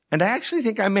think, and I actually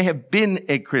think I may have been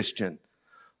a Christian,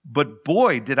 but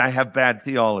boy, did I have bad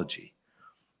theology.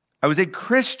 I was a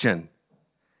Christian,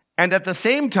 and at the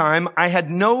same time, I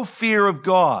had no fear of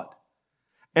God.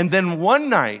 And then one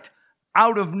night,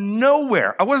 out of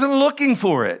nowhere, I wasn't looking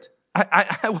for it.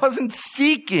 I wasn't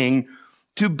seeking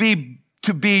to be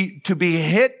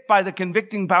hit by the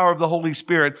convicting power of the Holy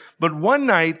Spirit, but one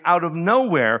night, out of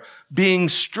nowhere, being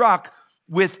struck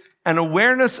with an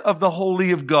awareness of the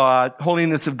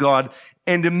holiness of God,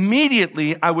 and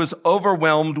immediately I was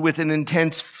overwhelmed with an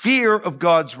intense fear of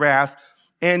God's wrath.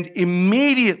 And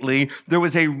immediately there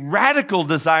was a radical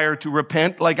desire to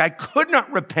repent, like I could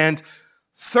not repent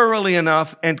thoroughly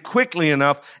enough and quickly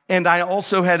enough. And I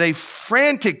also had a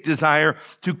frantic desire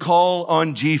to call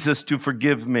on Jesus to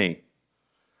forgive me.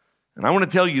 And I want to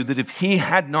tell you that if he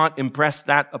had not impressed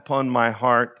that upon my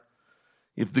heart,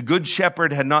 if the good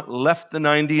shepherd had not left the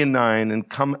 99 and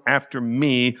come after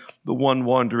me, the one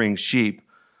wandering sheep,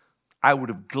 I would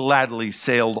have gladly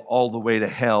sailed all the way to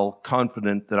hell,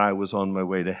 confident that I was on my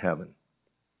way to heaven.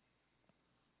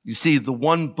 You see, the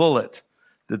one bullet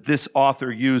that this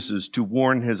author uses to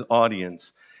warn his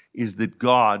audience is that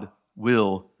God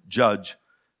will judge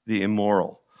the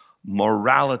immoral.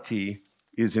 Morality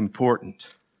is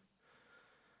important.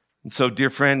 And so,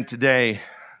 dear friend, today,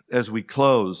 as we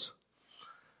close,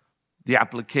 the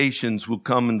applications will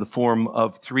come in the form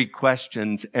of 3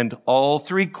 questions, and all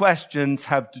 3 questions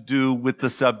have to do with the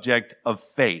subject of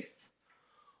faith.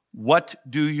 What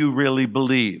do you really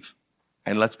believe?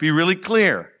 And let's be really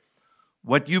clear.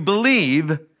 What you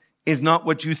believe is not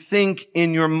what you think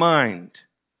in your mind.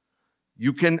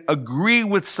 You can agree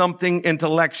with something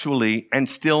intellectually and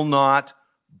still not,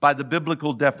 by the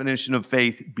biblical definition of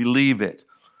faith, believe it.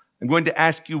 I'm going to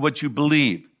ask you what you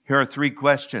believe. Here are 3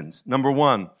 questions. Number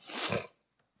 1,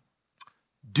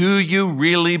 Do you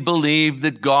really believe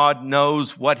that God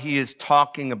knows what he is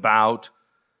talking about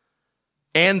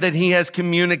and that he has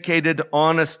communicated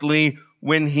honestly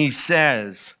when he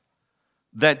says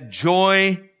that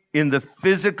joy in the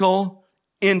physical,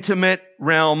 intimate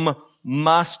realm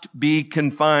must be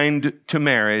confined to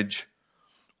marriage?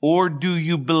 Or do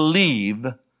you believe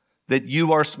that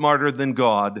you are smarter than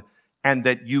God and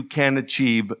that you can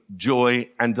achieve joy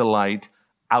and delight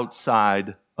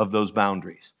outside of those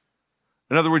boundaries?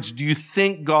 In other words, do you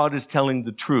think God is telling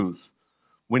the truth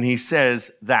when he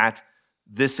says that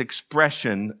this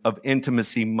expression of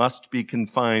intimacy must be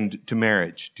confined to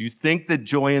marriage? Do you think that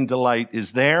joy and delight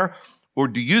is there? Or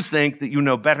do you think that you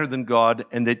know better than God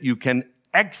and that you can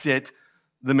exit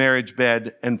the marriage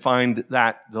bed and find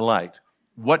that delight?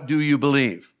 What do you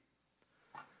believe?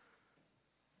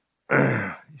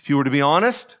 If you were to be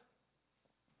honest,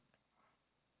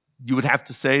 you would have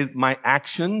to say my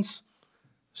actions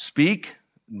speak,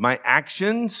 my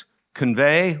actions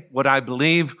convey what I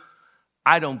believe.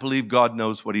 I don't believe God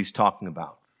knows what he's talking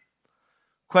about.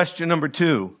 Question number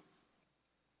 2.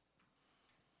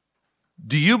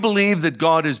 Do you believe that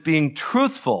God is being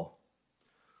truthful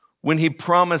when he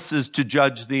promises to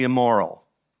judge the immoral?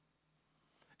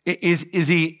 Is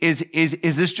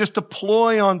this just a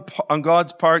ploy on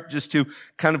God's part just to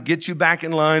kind of get you back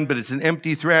in line, but it's an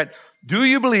empty threat? Do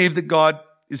you believe that God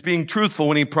is being truthful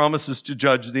when he promises to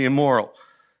judge the immoral?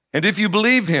 And if you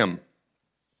believe him,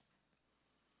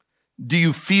 do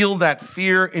you feel that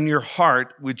fear in your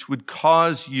heart which would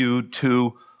cause you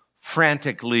to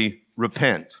frantically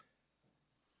repent?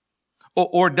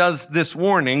 Or does this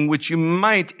warning, which you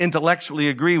might intellectually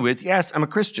agree with, yes, I'm a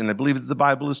Christian, I believe that the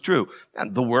Bible is true.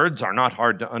 And the words are not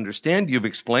hard to understand. You've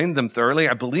explained them thoroughly.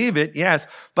 I believe it, yes,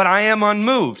 but I am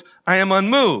unmoved. I am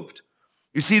unmoved.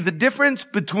 You see, the difference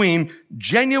between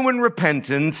genuine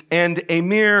repentance and a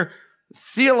mere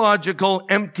theological,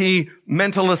 empty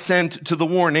mental assent to the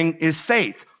warning is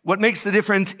faith. What makes the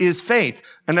difference is faith.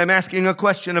 And I'm asking a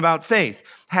question about faith.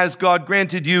 Has God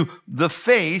granted you the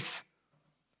faith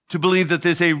to believe that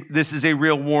this is a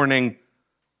real warning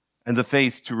and the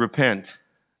faith to repent?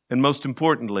 And most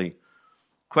importantly,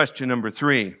 question number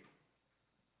 3.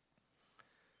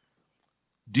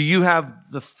 Do you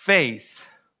have the faith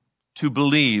to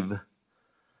believe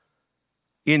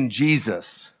in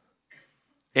Jesus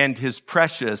and his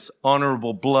precious,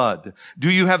 honorable blood? Do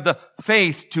you have the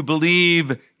faith to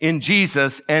believe in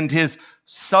Jesus and his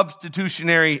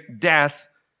substitutionary death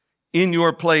in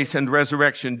your place and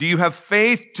resurrection? Do you have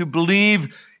faith to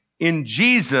believe in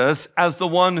Jesus as the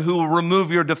one who will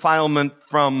remove your defilement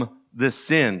from this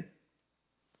sin?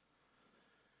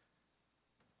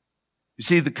 You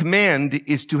see, the command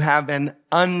is to have an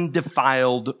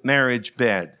undefiled marriage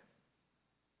bed.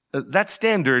 That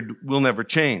standard will never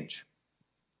change.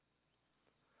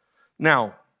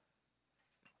 Now,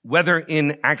 whether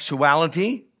in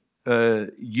actuality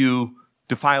you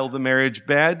defile the marriage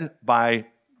bed by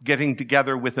getting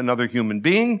together with another human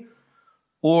being,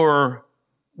 or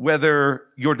whether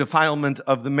your defilement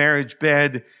of the marriage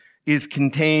bed is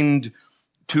contained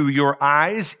to your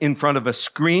eyes in front of a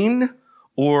screen,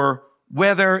 or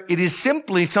whether it is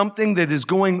simply something that is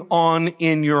going on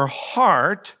in your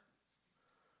heart,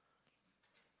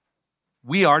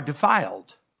 we are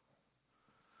defiled.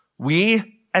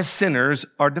 We, as sinners,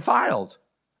 are defiled.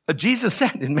 Jesus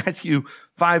said in Matthew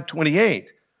 5:28,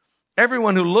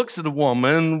 everyone who looks at a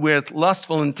woman with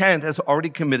lustful intent has already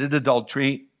committed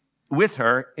adultery with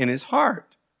her in his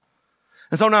heart.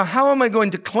 And so now, how am I going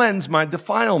to cleanse my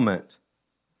defilement?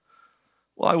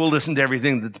 Well, I will listen to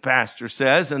everything that the pastor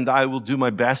says, and I will do my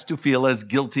best to feel as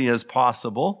guilty as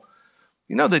possible.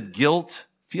 You know that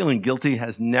feeling guilty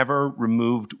has never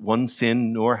removed one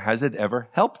sin, nor has it ever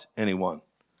helped anyone.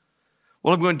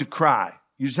 Well, I'm going to cry.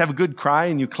 You just have a good cry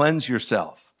and you cleanse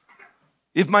yourself.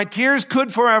 If my tears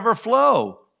could forever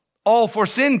flow, all for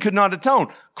sin could not atone.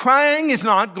 Crying is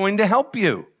not going to help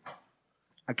you.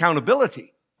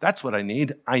 Accountability, that's what I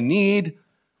need. I need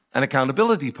an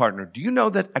accountability partner. Do you know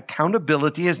that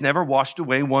accountability has never washed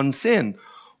away one sin?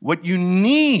 What you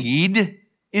need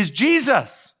is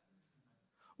Jesus.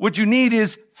 What you need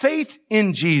is faith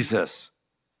in Jesus.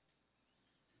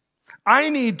 I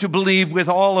need to believe with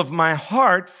all of my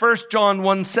heart, 1 John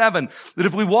 1:7, that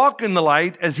if we walk in the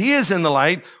light as he is in the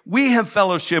light, we have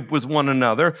fellowship with one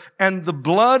another, and the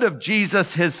blood of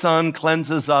Jesus, his son,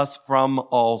 cleanses us from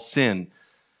all sin.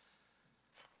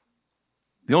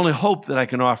 The only hope that I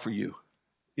can offer you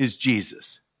is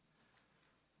Jesus.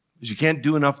 Because you can't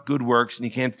do enough good works and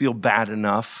you can't feel bad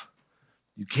enough.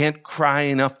 You can't cry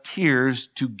enough tears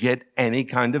to get any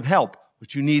kind of help.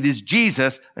 What you need is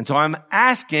Jesus. And so I'm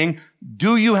asking,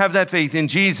 do you have that faith in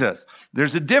Jesus?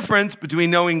 There's a difference between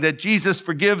knowing that Jesus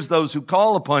forgives those who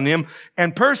call upon him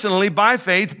and personally, by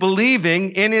faith,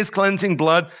 believing in his cleansing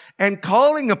blood and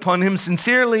calling upon him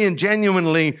sincerely and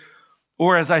genuinely,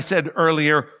 or as I said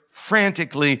earlier,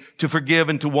 frantically to forgive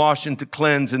and to wash and to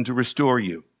cleanse and to restore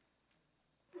you.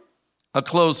 I'll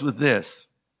close with this.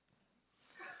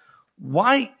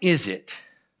 Why is it?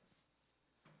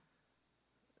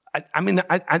 I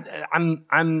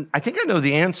think I know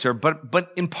the answer,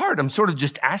 but in part, I'm sort of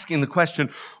just asking the question,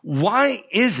 why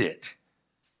is it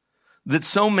that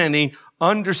so many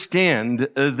understand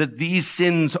that these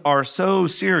sins are so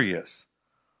serious?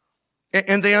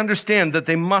 And they understand that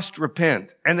they must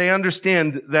repent. And they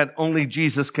understand that only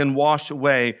Jesus can wash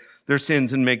away their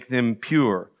sins and make them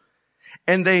pure.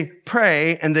 And they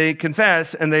pray and they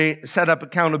confess and they set up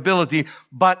accountability,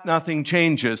 but nothing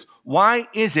changes. Why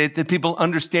is it that people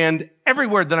understand every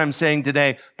word that I'm saying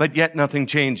today, but yet nothing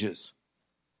changes?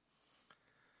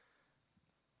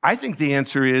 I think the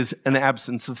answer is an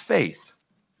absence of faith.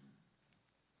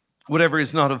 Whatever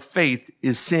is not of faith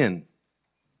is sin.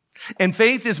 And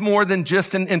faith is more than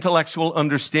just an intellectual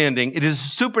understanding. It is a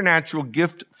supernatural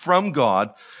gift from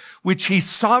God, which he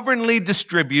sovereignly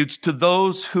distributes to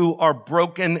those who are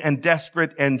broken and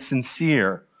desperate and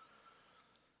sincere.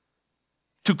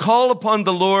 To call upon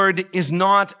the Lord is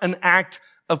not an act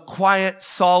of quiet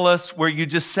solace where you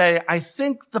just say, I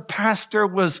think the pastor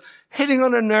was hitting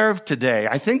on a nerve today.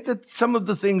 I think that some of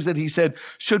the things that he said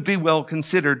should be well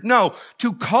considered. No,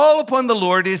 to call upon the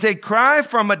Lord is a cry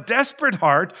from a desperate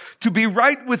heart to be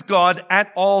right with God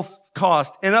at all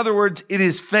cost. In other words, it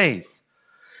is faith.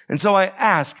 And so I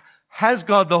ask, has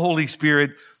God the Holy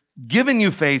Spirit given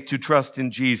you faith to trust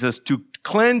in Jesus, to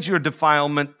cleanse your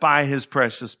defilement by his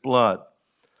precious blood?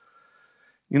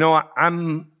 You know,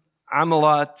 I'm a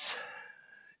lot,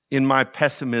 in my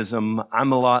pessimism,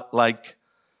 I'm a lot like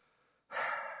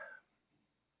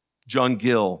John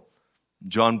Gill,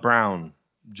 John Brown,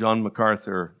 John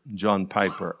MacArthur, John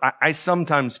Piper. I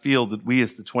sometimes feel that we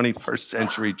as the 21st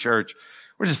century church,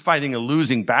 we're just fighting a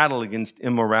losing battle against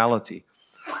immorality.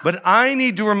 But I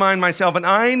need to remind myself and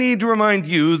I need to remind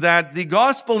you that the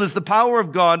gospel is the power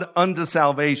of God unto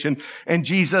salvation, and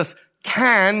Jesus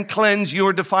can cleanse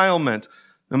your defilement.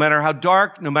 No matter how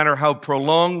dark, no matter how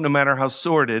prolonged, no matter how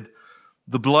sordid,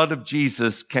 the blood of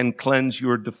Jesus can cleanse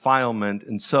your defilement.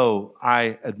 And so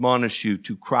I admonish you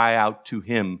to cry out to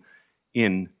him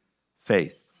in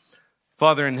faith.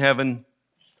 Father in heaven,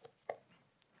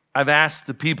 I've asked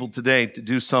the people today to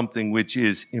do something which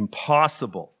is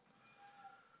impossible.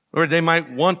 Or they might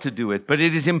want to do it, but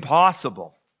it is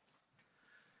impossible.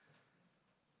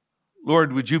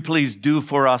 Lord, would you please do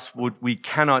for us what we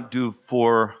cannot do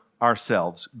for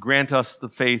ourselves? Grant us the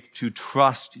faith to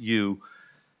trust you,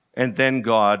 and then,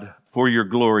 God, for your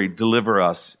glory, deliver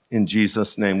us. In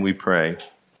Jesus' name we pray.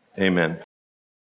 Amen.